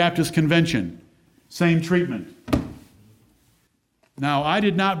Southern Baptist Convention. Same treatment. Now, I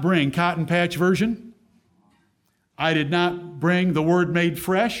did not bring Cotton Patch Version. I did not bring the Word Made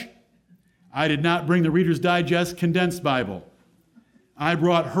Fresh. I did not bring the Reader's Digest Condensed Bible. I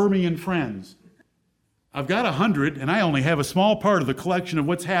brought Hermy and Friends. I've got 100, and I only have a small part of the collection of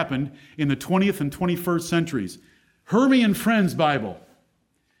what's happened in the 20th and 21st centuries. Hermy and Friends Bible.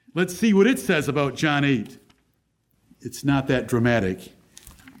 Let's see what it says about John 8. It's not that dramatic.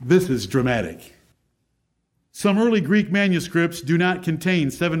 This is dramatic. Some early Greek manuscripts do not contain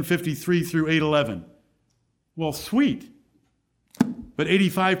 753 through 811. Well, sweet. But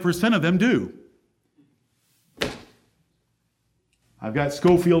 85% of them do. I've got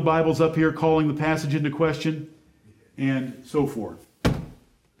Schofield Bibles up here calling the passage into question and so forth.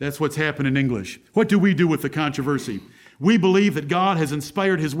 That's what's happened in English. What do we do with the controversy? We believe that God has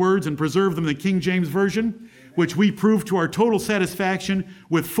inspired His words and preserved them in the King James Version, which we prove to our total satisfaction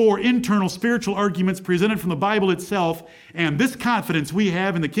with 4 internal spiritual arguments presented from the Bible itself, and this confidence we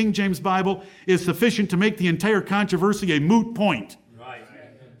have in the King James Bible is sufficient to make the entire controversy a moot point. Right.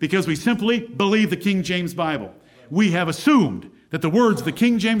 Because we simply believe the King James Bible. We have assumed that the words of the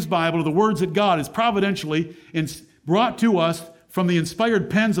King James Bible are the words that God has providentially brought to us from the inspired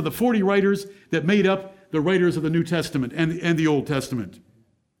pens of the 40 writers that made up the writers of the New Testament and the Old Testament.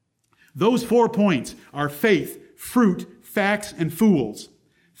 Those 4 points are faith, fruit, facts, and fools.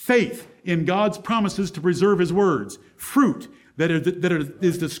 Faith in God's promises to preserve His words. Fruit that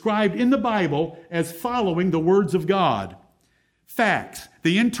is described in the Bible as following the words of God. Facts,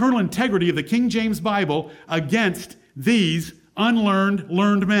 the internal integrity of the King James Bible against these unlearned,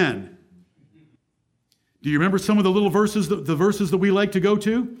 learned men. Do you remember some of the little verses, the verses that we like to go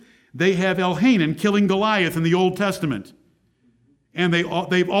to? They have Elhanan killing Goliath in the Old Testament. And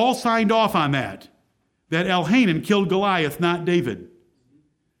they've all signed off on that Elhanan killed Goliath, not David,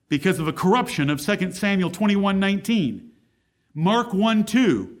 because of a corruption of 2 Samuel 21:19. Mark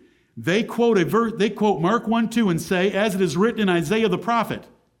 1:2, they quote Mark 1:2 and say, as it is written in Isaiah the prophet.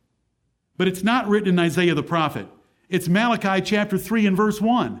 But it's not written in Isaiah the prophet. It's Malachi chapter 3 and verse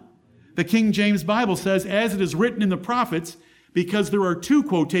 1. The King James Bible says, as it is written in the prophets, because there are 2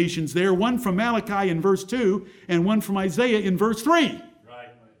 quotations there, one from Malachi in verse 2 and one from Isaiah in verse 3. Right.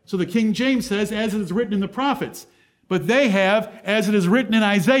 So the King James says, as it is written in the prophets. But they have, as it is written in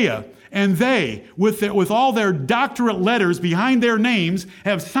Isaiah. And they, with all their doctorate letters behind their names,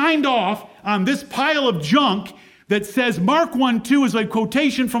 have signed off on this pile of junk that says Mark 1:2 is a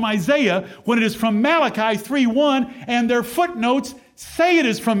quotation from Isaiah when it is from Malachi 3:1, and their footnotes say it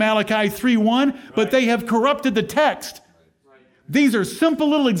is from Malachi 3:1, but they have corrupted the text. These are simple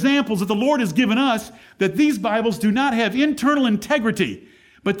little examples that the Lord has given us that these Bibles do not have internal integrity.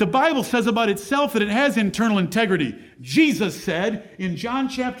 But the Bible says about itself that it has internal integrity. Jesus said in John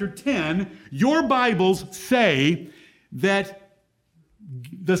chapter 10, your Bibles say that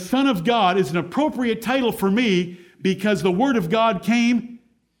the Son of God is an appropriate title for me because the Word of God came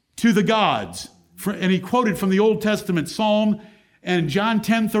to the gods. And he quoted from the Old Testament Psalm, and John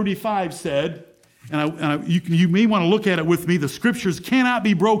 10:35 said, you may want to look at it with me, the Scriptures cannot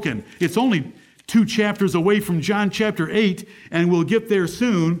be broken. It's only 2 chapters away from John chapter 8, and we'll get there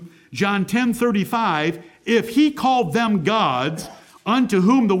soon. John 10:35, if he called them gods, unto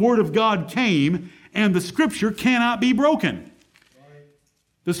whom the Word of God came, and the Scripture cannot be broken.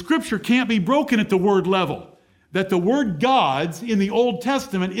 The Scripture can't be broken at the Word level. that the word God's in the Old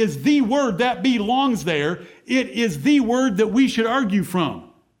Testament is the word that belongs there. It is the word that we should argue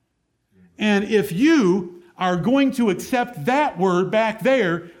from. And if you are going to accept that word back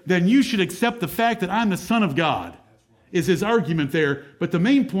there, then you should accept the fact that I'm the Son of God, is his argument there. But the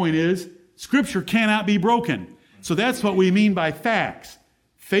main point is, Scripture cannot be broken. So that's what we mean by facts.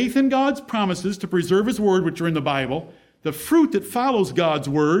 Faith in God's promises to preserve his word, which are in the Bible, the fruit that follows God's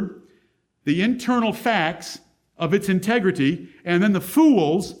word, the internal facts of its integrity, and then the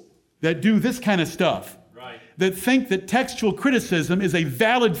fools that do this kind of stuff, that think that textual criticism is a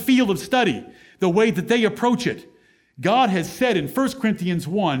valid field of study, the way that they approach it. God has said in 1 Corinthians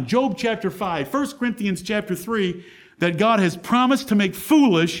 1, Job chapter 5, 1 Corinthians chapter 3, that God has promised to make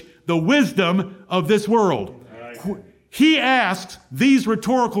foolish the wisdom of this world. He asks these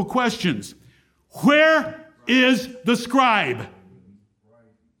rhetorical questions. Where is the scribe?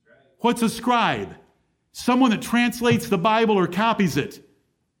 What's a scribe? Someone that translates the Bible or copies it.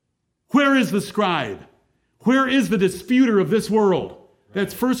 Where is the scribe? Where is the disputer of this world?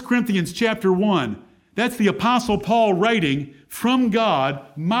 That's 1 Corinthians chapter 1. That's the Apostle Paul writing from God,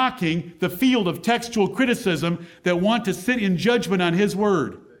 mocking the field of textual criticism that want to sit in judgment on his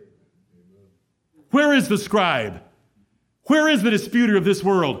word. Where is the scribe? Where is the disputer of this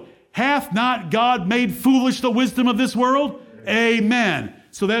world? Hath not God made foolish the wisdom of this world? Amen.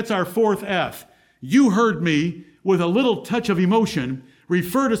 So that's our fourth F. You heard me, with a little touch of emotion,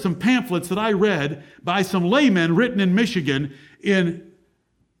 refer to some pamphlets that I read by some laymen written in Michigan in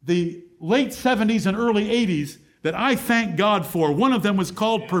the late 70s and early 80s that I thank God for. One of them was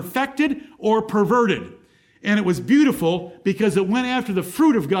called Perfected or Perverted. And it was beautiful because it went after the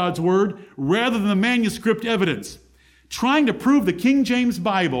fruit of God's word rather than the manuscript evidence. Trying to prove the King James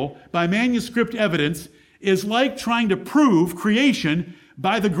Bible by manuscript evidence is like trying to prove creation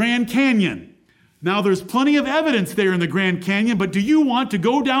by the Grand Canyon. Now, there's plenty of evidence there in the Grand Canyon, but do you want to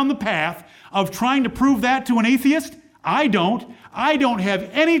go down the path of trying to prove that to an atheist? I don't. I don't have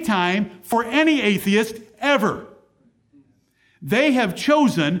any time for any atheist ever. They have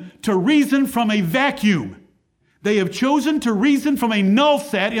chosen to reason from a vacuum. They have chosen to reason from a null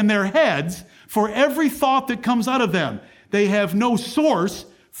set in their heads for every thought that comes out of them. They have no source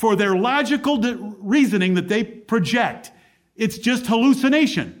for their logical reasoning that they project. It's just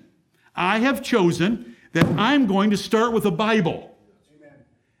hallucination. I have chosen that I'm going to start with the Bible.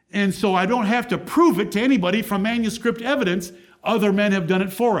 And so I don't have to prove it to anybody from manuscript evidence. Other men have done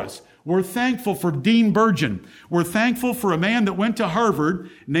it for us. We're thankful for Dean Burgeon. We're thankful for a man that went to Harvard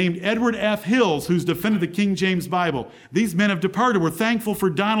named Edward F. Hills, who's defended the King James Bible. These men have departed. We're thankful for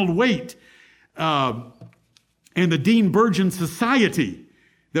Donald Waite and the Dean Burgeon Society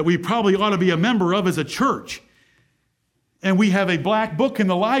that we probably ought to be a member of as a church. And we have a black book in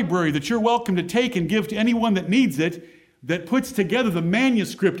the library that you're welcome to take and give to anyone that needs it that puts together the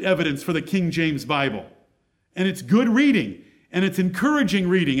manuscript evidence for the King James Bible. And it's good reading, and it's encouraging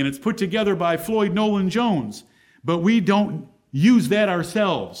reading, and it's put together by Floyd Nolan Jones. But we don't use that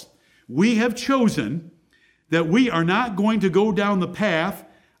ourselves. We have chosen that we are not going to go down the path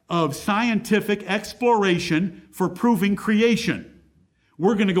of scientific exploration for proving creation.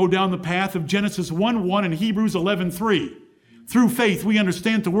 We're going to go down the path of Genesis 1:1 and Hebrews 11:3. Through faith, we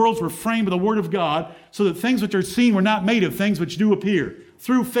understand the worlds were framed by the Word of God, so that things which are seen were not made of things which do appear.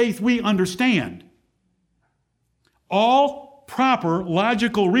 Through faith, we understand. All proper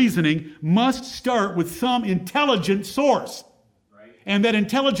logical reasoning must start with some intelligent source. Right. And that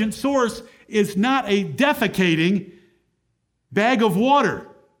intelligent source is not a defecating bag of water.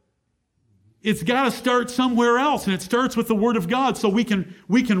 It's got to start somewhere else, and it starts with the Word of God. So we can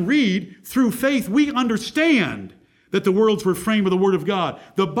read through faith. We understand that the worlds were framed by the Word of God.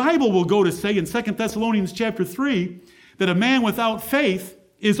 The Bible will go to say in 2 Thessalonians chapter 3 that a man without faith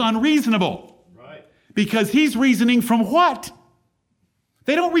is unreasonable. Right. Because he's reasoning from what?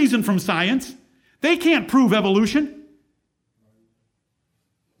 They don't reason from science. They can't prove evolution.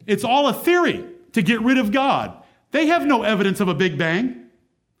 It's all a theory to get rid of God. They have no evidence of a Big Bang.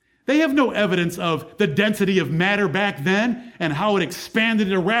 They have no evidence of the density of matter back then and how it expanded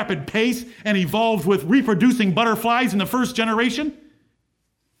at a rapid pace and evolved with reproducing butterflies in the first generation.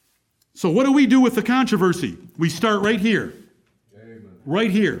 So what do we do with the controversy? We start right here. Amen. Right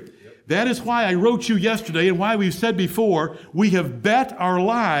here. Yep. That is why I wrote you yesterday and why we've said before, we have bet our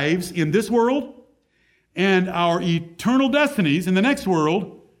lives in this world and our eternal destinies in the next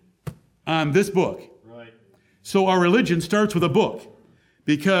world on this book. Right. So our religion starts with a book.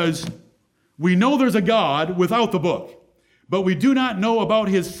 Because we know there's a God without the book, but we do not know about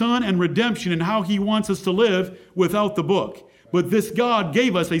his Son and redemption and how he wants us to live without the book. But this God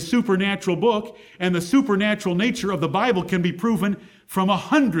gave us a supernatural book, and the supernatural nature of the Bible can be proven from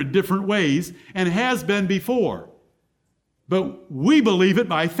 100 different ways and has been before. But we believe it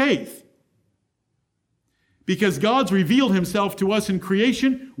by faith. Because God's revealed himself to us in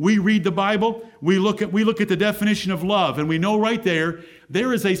creation, we read the Bible, we look at the definition of love, and we know right there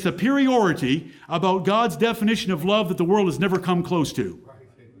is a superiority about God's definition of love that the world has never come close to.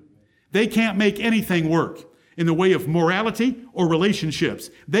 They can't make anything work in the way of morality or relationships.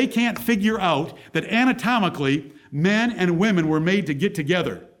 They can't figure out that anatomically men and women were made to get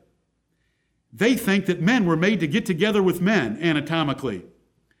together. They think that men were made to get together with men anatomically.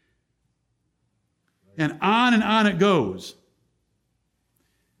 And on it goes.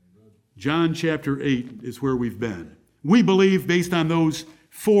 John chapter 8 is where we've been. We believe, based on those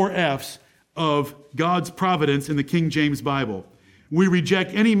 4 F's of God's providence in the King James Bible, we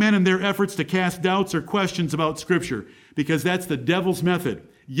reject any men in their efforts to cast doubts or questions about Scripture, because that's the devil's method.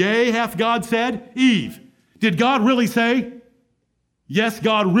 Yea, hath God said? Eve, did God really say? Yes,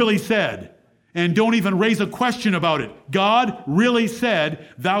 God really said. And don't even raise a question about it. God really said,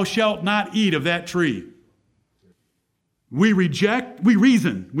 thou shalt not eat of that tree. We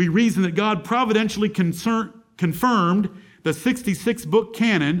reason that God providentially confirmed the 66-book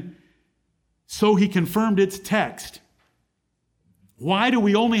canon, so he confirmed its text. Why do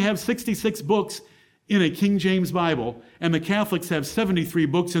we only have 66 books in a King James Bible, and the Catholics have 73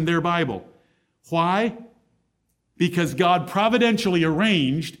 books in their Bible? Why? Because God providentially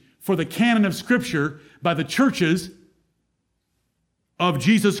arranged for the canon of Scripture by the churches of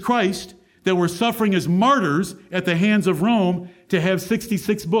Jesus Christ that were suffering as martyrs at the hands of Rome to have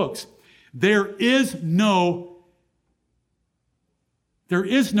 66 books. There is no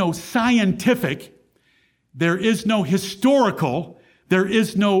scientific, there is no historical, there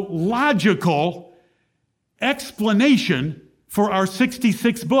is no logical explanation for our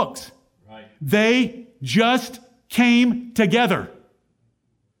 66 books. Right. They just came together.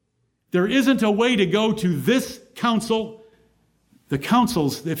 There isn't a way to go to this council. The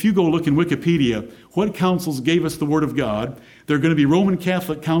councils, if you go look in Wikipedia, what councils gave us the Word of God? They're going to be Roman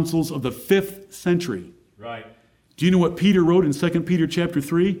Catholic councils of the 5th century. Right. Do you know what Peter wrote in 2 Peter chapter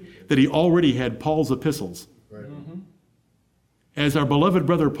 3? That he already had Paul's epistles. Right. Mm-hmm. As our beloved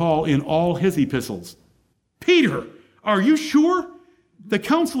brother Paul in all his epistles. Peter, are you sure? The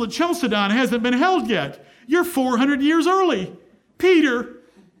council at Chalcedon hasn't been held yet. You're 400 years early. Peter,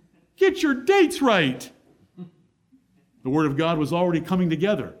 get your dates right. The Word of God was already coming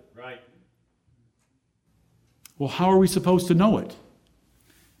together. Right. Well, how are we supposed to know it?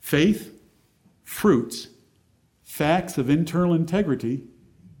 Faith, fruits, facts of internal integrity,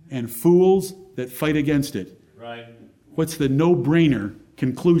 and fools that fight against it. Right. What's the no-brainer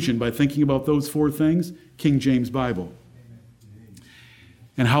conclusion by thinking about those 4 things? King James Bible.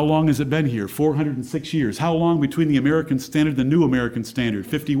 And how long has it been here? 406 years. How long between the American Standard and the New American Standard?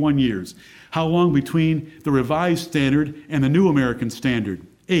 51 years. How long between the Revised Standard and the New American Standard?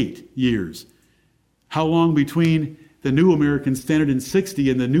 8 years. How long between the New American Standard in 60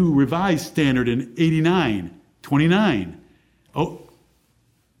 and the New Revised Standard in 89? 29. Oh.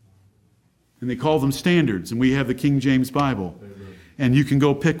 And they call them standards, and we have the King James Bible. And you can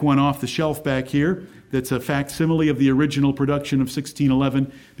go pick one off the shelf back here that's a facsimile of the original production of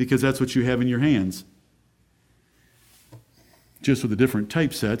 1611, because that's what you have in your hands. Just with a different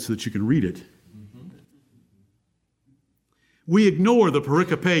typeset so that you can read it. Mm-hmm. We ignore the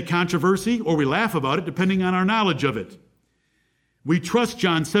pericope controversy, or we laugh about it, depending on our knowledge of it. We trust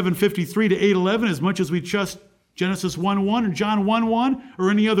John 7:53 to 8:11 as much as we trust Genesis 1:1 or John 1:1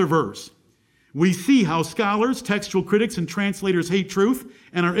 or any other verse. We see how scholars, textual critics, and translators hate truth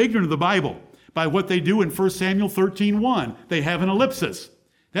and are ignorant of the Bible by what they do in 1 Samuel 13:1. They have an ellipsis.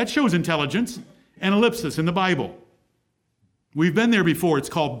 That shows intelligence, an ellipsis in the Bible. We've been there before. It's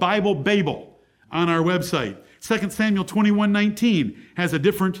called Bible Babel on our website. 2 Samuel 21:19 has a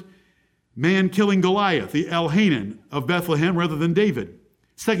different man killing Goliath, the Elhanan of Bethlehem rather than David.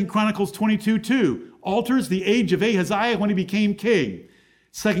 2 Chronicles 22:2 alters the age of Ahaziah when he became king.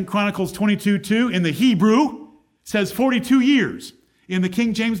 2 Chronicles 22:2 in the Hebrew says 42 years. In the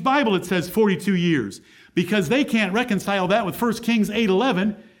King James Bible it says 42 years. Because they can't reconcile that with 1 Kings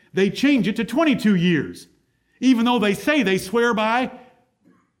 8:11, they change it to 22 years. Even though they say they swear by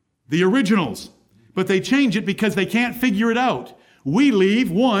the originals. But they change it because they can't figure it out. We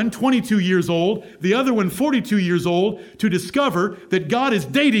leave one 22 years old, the other one 42 years old, to discover that God is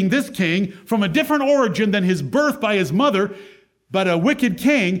dating this king from a different origin than his birth by his mother but a wicked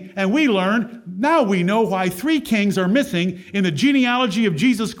king, and now we know why 3 kings are missing in the genealogy of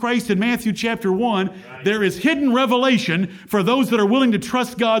Jesus Christ in Matthew chapter 1. Right. There is hidden revelation for those that are willing to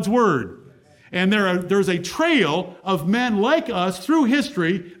trust God's word. And there's a trail of men like us through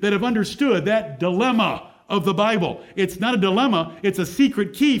history that have understood that dilemma of the Bible. It's not a dilemma, it's a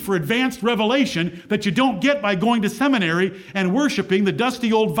secret key for advanced revelation that you don't get by going to seminary and worshiping the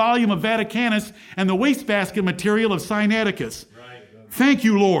dusty old volume of Vaticanus and the wastebasket material of Sinaiticus. Right. Thank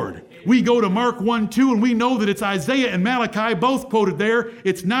you, Lord. We go to Mark 1:2 and we know that it's Isaiah and Malachi both quoted there.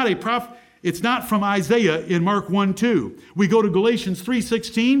 It's not from Isaiah in Mark 1:2. We go to Galatians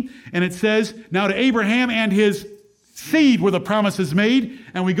 3:16 and it says, now to Abraham and his seed were the promises made.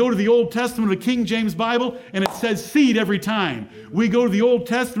 And we go to the Old Testament of the King James Bible and it says seed every time. We go to the Old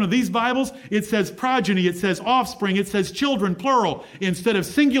Testament of these Bibles, it says progeny, it says offspring, it says children, plural, instead of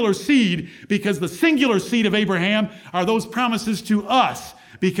singular seed, because the singular seed of Abraham are those promises to us,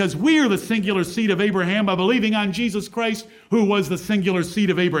 because we are the singular seed of Abraham by believing on Jesus Christ, who was the singular seed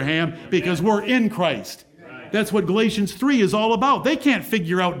of Abraham, because we're in Christ. That's what Galatians 3 is all about. They can't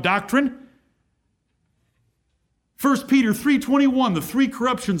figure out doctrine. 1 Peter 3:21, the 3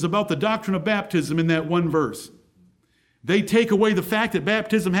 corruptions about the doctrine of baptism in that one verse. They take away the fact that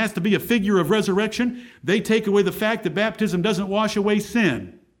baptism has to be a figure of resurrection. They take away the fact that baptism doesn't wash away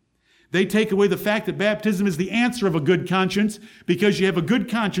sin. They take away the fact that baptism is the answer of a good conscience, because you have a good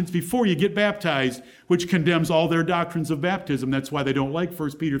conscience before you get baptized, which condemns all their doctrines of baptism. That's why they don't like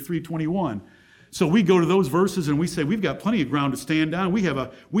 1 Peter 3:21. So we go to those verses and we say, we've got plenty of ground to stand on. We have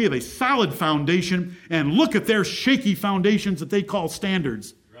a solid foundation, and look at their shaky foundations that they call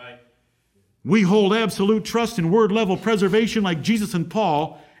standards. Right. We hold absolute trust in word level preservation like Jesus and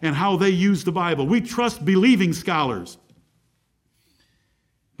Paul and how they use the Bible. We trust believing scholars.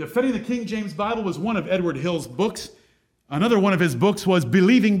 Defending the King James Bible was one of Edward Hill's books. Another one of his books was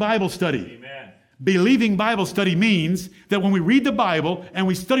Believing Bible Study. Amen. Believing Bible study means that when we read the Bible and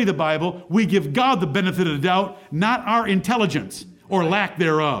we study the Bible, we give God the benefit of the doubt, not our intelligence or lack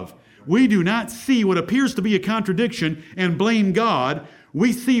thereof. We do not see what appears to be a contradiction and blame God.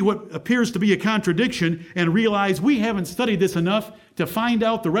 We see what appears to be a contradiction and realize we haven't studied this enough to find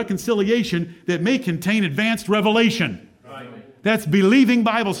out the reconciliation that may contain advanced revelation. Right. That's believing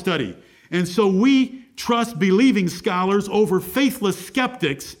Bible study. And so we trust believing scholars over faithless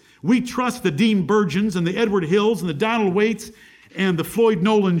skeptics. We trust the Dean Burgeons and the Edward Hills and the Donald Waits and the Floyd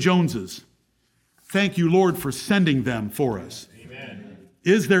Nolan Joneses. Thank you, Lord, for sending them for us. Amen.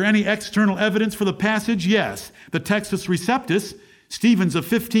 Is there any external evidence for the passage? Yes. The Textus Receptus, Stevens of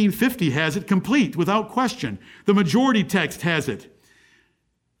 1550, has it complete without question. The majority text has it.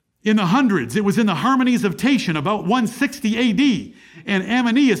 In the hundreds, it was in the Harmonies of Tatian about 160 A.D., and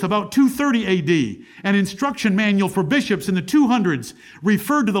Ammianus about 230 A.D. An instruction manual for bishops in the 200s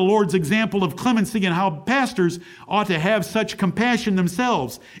referred to the Lord's example of clemency and how pastors ought to have such compassion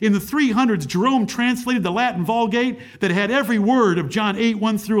themselves. In the 300s, Jerome translated the Latin Vulgate that had every word of John 8,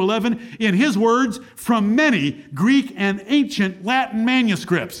 1 through 11, in his words, from many Greek and ancient Latin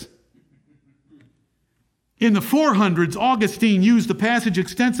manuscripts. In the 400s, Augustine used the passage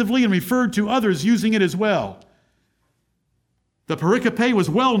extensively and referred to others using it as well. The pericope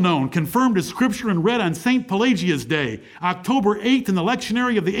was well known, confirmed as scripture, and read on St. Pelagia's Day, October 8th, in the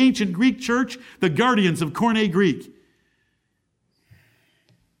lectionary of the ancient Greek church, the Guardians of Koine Greek.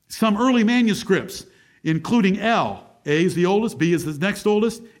 Some early manuscripts, including L, A is the oldest, B is the next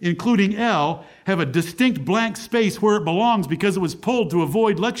oldest, including L, have a distinct blank space where it belongs because it was pulled to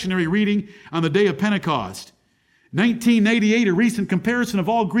avoid lectionary reading on the day of Pentecost. 1988, a recent comparison of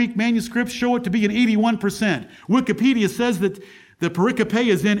all Greek manuscripts show it to be in 81%. Wikipedia says that the pericope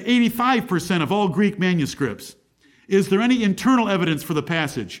is in 85% of all Greek manuscripts. Is there any internal evidence for the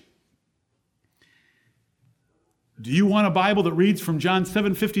passage? Do you want a Bible that reads from John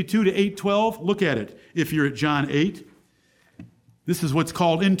 7:52 to 8:12? Look at it if you're at John 8. This is what's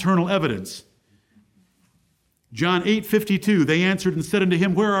called internal evidence. John 8:52, they answered and said unto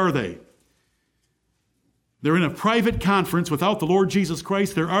him, where are they? They're in a private conference without the Lord Jesus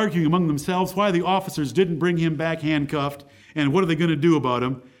Christ. They're arguing among themselves why the officers didn't bring him back handcuffed, and what are they going to do about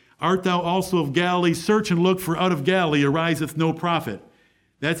him? Art thou also of Galilee? Search and look, for out of Galilee ariseth no prophet.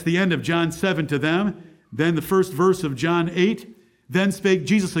 That's the end of John 7 to them. Then the first verse of John 8. Then spake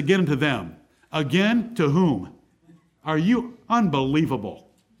Jesus again unto them. Again to whom? Are you unbelievable?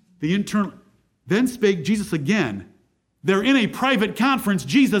 Then spake Jesus again. They're in a private conference.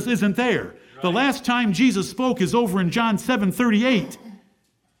 Jesus isn't there. Right. The last time Jesus spoke is over in John 7:38.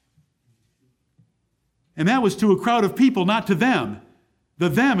 And that was to a crowd of people, not to them. The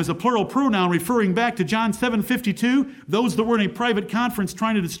them is a plural pronoun referring back to John 7:52, those that were in a private conference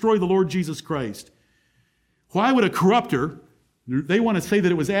trying to destroy the Lord Jesus Christ. Why would a corrupter, they want to say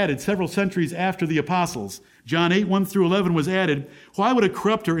that it was added several centuries after the apostles. John 8, 1 through 11 was added. Why would a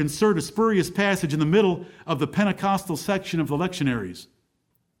corrupter insert a spurious passage in the middle of the Pentecostal section of the lectionaries?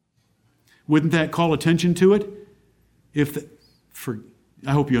 Wouldn't that call attention to it?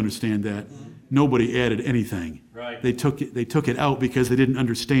 I hope you understand that. Nobody added anything. Right. They took it out because they didn't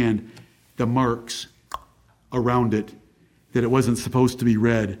understand the marks around it, that it wasn't supposed to be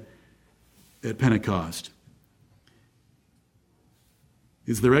read at Pentecost.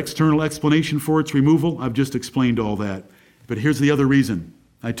 Is there external explanation for its removal? I've just explained all that. But here's the other reason.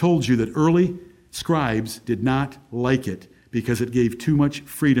 I told you that early scribes did not like it because it gave too much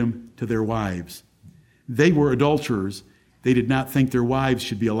freedom to their wives. They were adulterers. They did not think their wives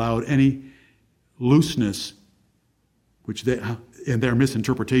should be allowed any looseness, in their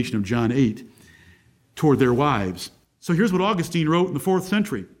misinterpretation of John 8, toward their wives. So here's what Augustine wrote in the 4th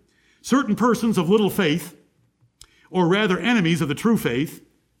century. Certain persons of little faith, or rather enemies of the true faith,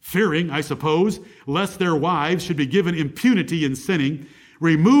 fearing, I suppose, lest their wives should be given impunity in sinning,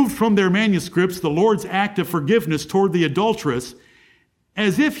 removed from their manuscripts the Lord's act of forgiveness toward the adulteress,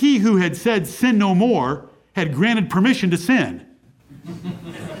 as if he who had said, "Sin no more," had granted permission to sin.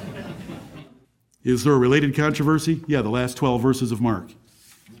 Is there a related controversy? Yeah, the last 12 verses of Mark.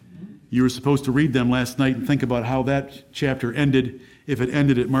 You were supposed to read them last night and think about how that chapter ended if it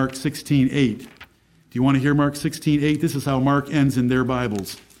ended at Mark 16:8. Do you want to hear Mark 16:8? This is how Mark ends in their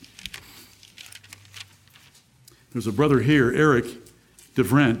Bibles. There's a brother here, Eric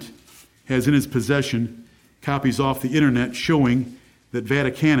DeVrent, has in his possession copies off the internet showing that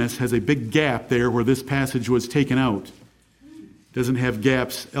Vaticanus has a big gap there where this passage was taken out. Doesn't have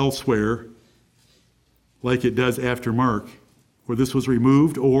gaps elsewhere like it does after Mark, where this was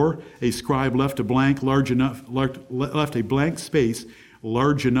removed, or a scribe left a blank space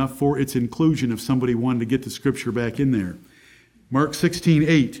large enough for its inclusion if somebody wanted to get the scripture back in there. Mark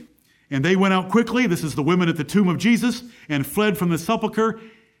 16:8. And they went out quickly, this is the women at the tomb of Jesus, and fled from the sepulchre,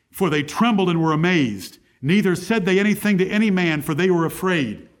 for they trembled and were amazed. Neither said they anything to any man, for they were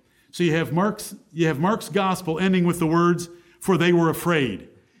afraid. So you have Mark's gospel ending with the words, "for they were afraid,"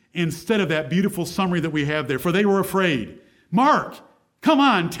 instead of that beautiful summary that we have there, "for they were afraid." Mark, come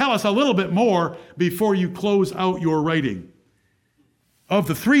on, tell us a little bit more before you close out your writing. Of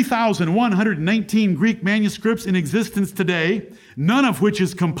the 3,119 Greek manuscripts in existence today, none of which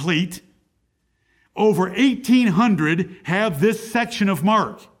is complete, over 1,800 have this section of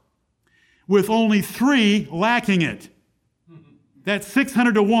Mark, with only 3 lacking it. That's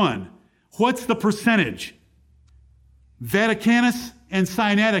 600 to 1. What's the percentage? Vaticanus and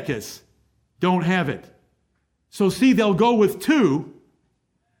Sinaiticus don't have it. So see, they'll go with 2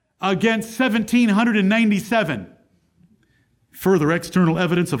 against 1,797. Further external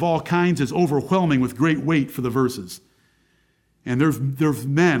evidence of all kinds is overwhelming with great weight for the verses. And there's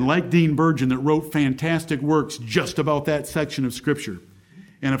men like Dean Burgeon that wrote fantastic works just about that section of Scripture.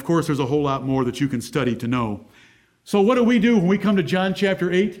 And of course, there's a whole lot more that you can study to know. So what do we do when we come to John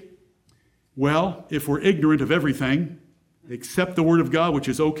chapter 8? Well, if we're ignorant of everything, accept the Word of God, which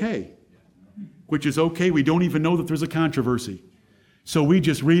is okay. We don't even know that there's a controversy. So we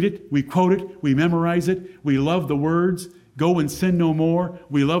just read it, we quote it, we memorize it, we love the words. Go and sin no more.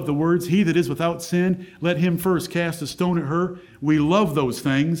 We love the words, "He that is without sin, let him first cast a stone at her." We love those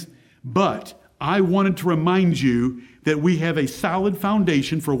things. But I wanted to remind you that we have a solid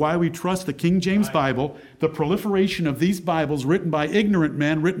foundation for why we trust the King James Bible. The proliferation of these Bibles written by ignorant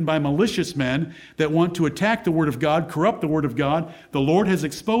men, written by malicious men that want to attack the Word of God, corrupt the Word of God. The Lord has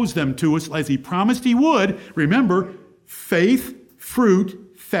exposed them to us as He promised He would. Remember, faith, fruit,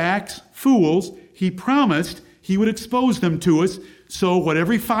 facts, fools. He promised He would expose them to us. So what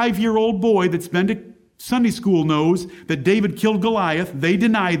every 5-year-old boy that's been to Sunday school knows, that David killed Goliath. They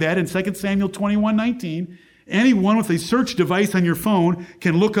deny that in 2 Samuel 21:19. Anyone with a search device on your phone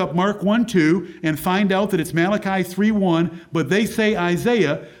can look up Mark 1:2 and find out that it's Malachi 3:1, but they say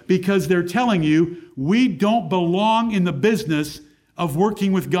Isaiah because they're telling you, we don't belong in the business of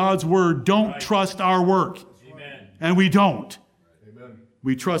working with God's Word. Don't trust our work. Amen. And we don't. Amen.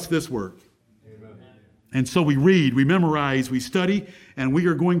 We trust this work. Amen. And so we read, we memorize, we study, and we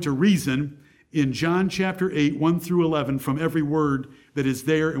are going to reason in John chapter 8, 1 through 11, from every word that is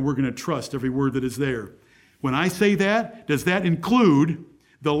there, and we're going to trust every word that is there. When I say that, does that include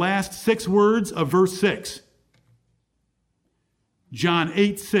the last 6 words of verse 6? John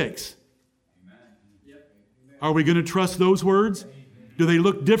 8:6. Are we going to trust those words? Do they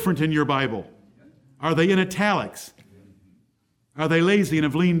look different in your Bible? Are they in italics? Are they lazy and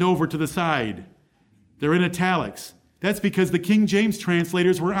have leaned over to the side? They're in italics. That's because the King James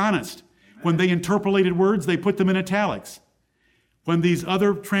translators were honest. When they interpolated words, they put them in italics. When these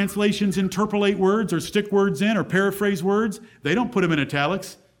other translations interpolate words or stick words in or paraphrase words, they don't put them in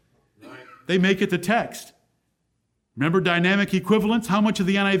italics. They make it the text. Remember dynamic equivalence? How much of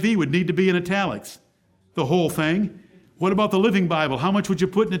the NIV would need to be in italics? The whole thing. What about the Living Bible? How much would you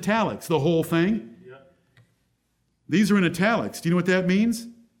put in italics? The whole thing. These are in italics. Do you know what that means?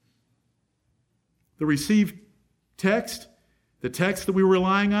 The received text, the text that we were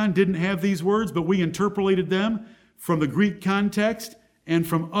relying on, didn't have these words, but we interpolated them from the Greek context and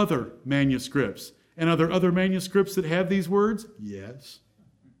from other manuscripts. And are there other manuscripts that have these words? Yes.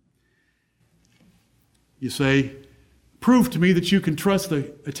 You say, prove to me that you can trust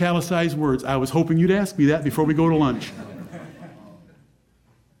the italicized words. I was hoping you'd ask me that before we go to lunch.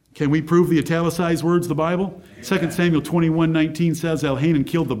 Can we prove the italicized words of the Bible? 2 Samuel 21:19 says, Elhanan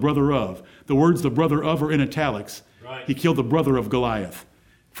killed the brother of. The words the brother of are in italics. Right. He killed the brother of Goliath.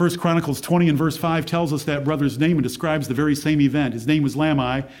 1 Chronicles 20 and verse 5 tells us that brother's name and describes the very same event. His name was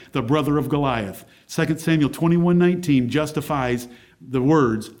Lamai, the brother of Goliath. 2 Samuel 21:19 justifies the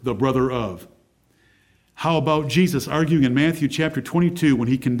words, the brother of. How about Jesus arguing in Matthew chapter 22 when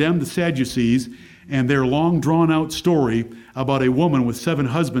he condemned the Sadducees and their long drawn-out story about a woman with 7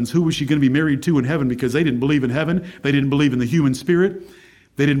 husbands? Who was she going to be married to in heaven? Because they didn't believe in heaven. They didn't believe in the human spirit.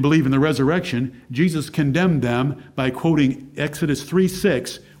 They didn't believe in the resurrection. Jesus condemned them by quoting Exodus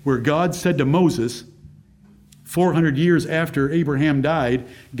 3:6, where God said to Moses, 400 years after Abraham died,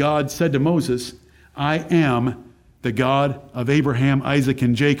 God said to Moses, I am the God of Abraham, Isaac,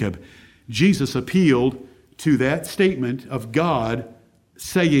 and Jacob. Jesus appealed to that statement of God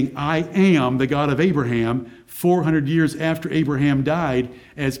saying, I am the God of Abraham, 400 years after Abraham died,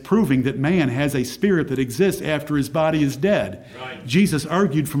 as proving that man has a spirit that exists after his body is dead. Right. Jesus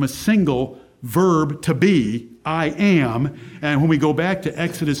argued from a single verb to be, I am. And when we go back to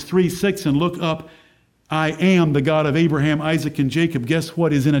Exodus 3:6 and look up, I am the God of Abraham, Isaac, and Jacob, guess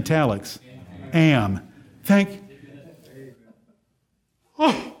what is in italics? Am.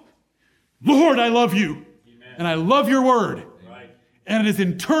 Oh, Lord, I love you. And I love your word. Right. And it is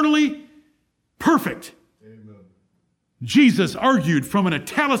internally perfect. Amen. Jesus argued from an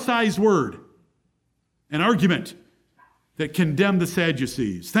italicized word, an argument that condemned the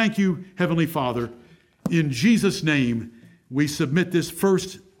Sadducees. Thank you, Heavenly Father. In Jesus' name, we submit this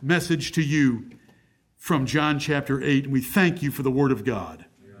first message to you from John chapter 8, and we thank you for the word of God.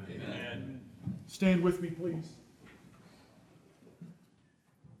 Amen. Stand with me, please.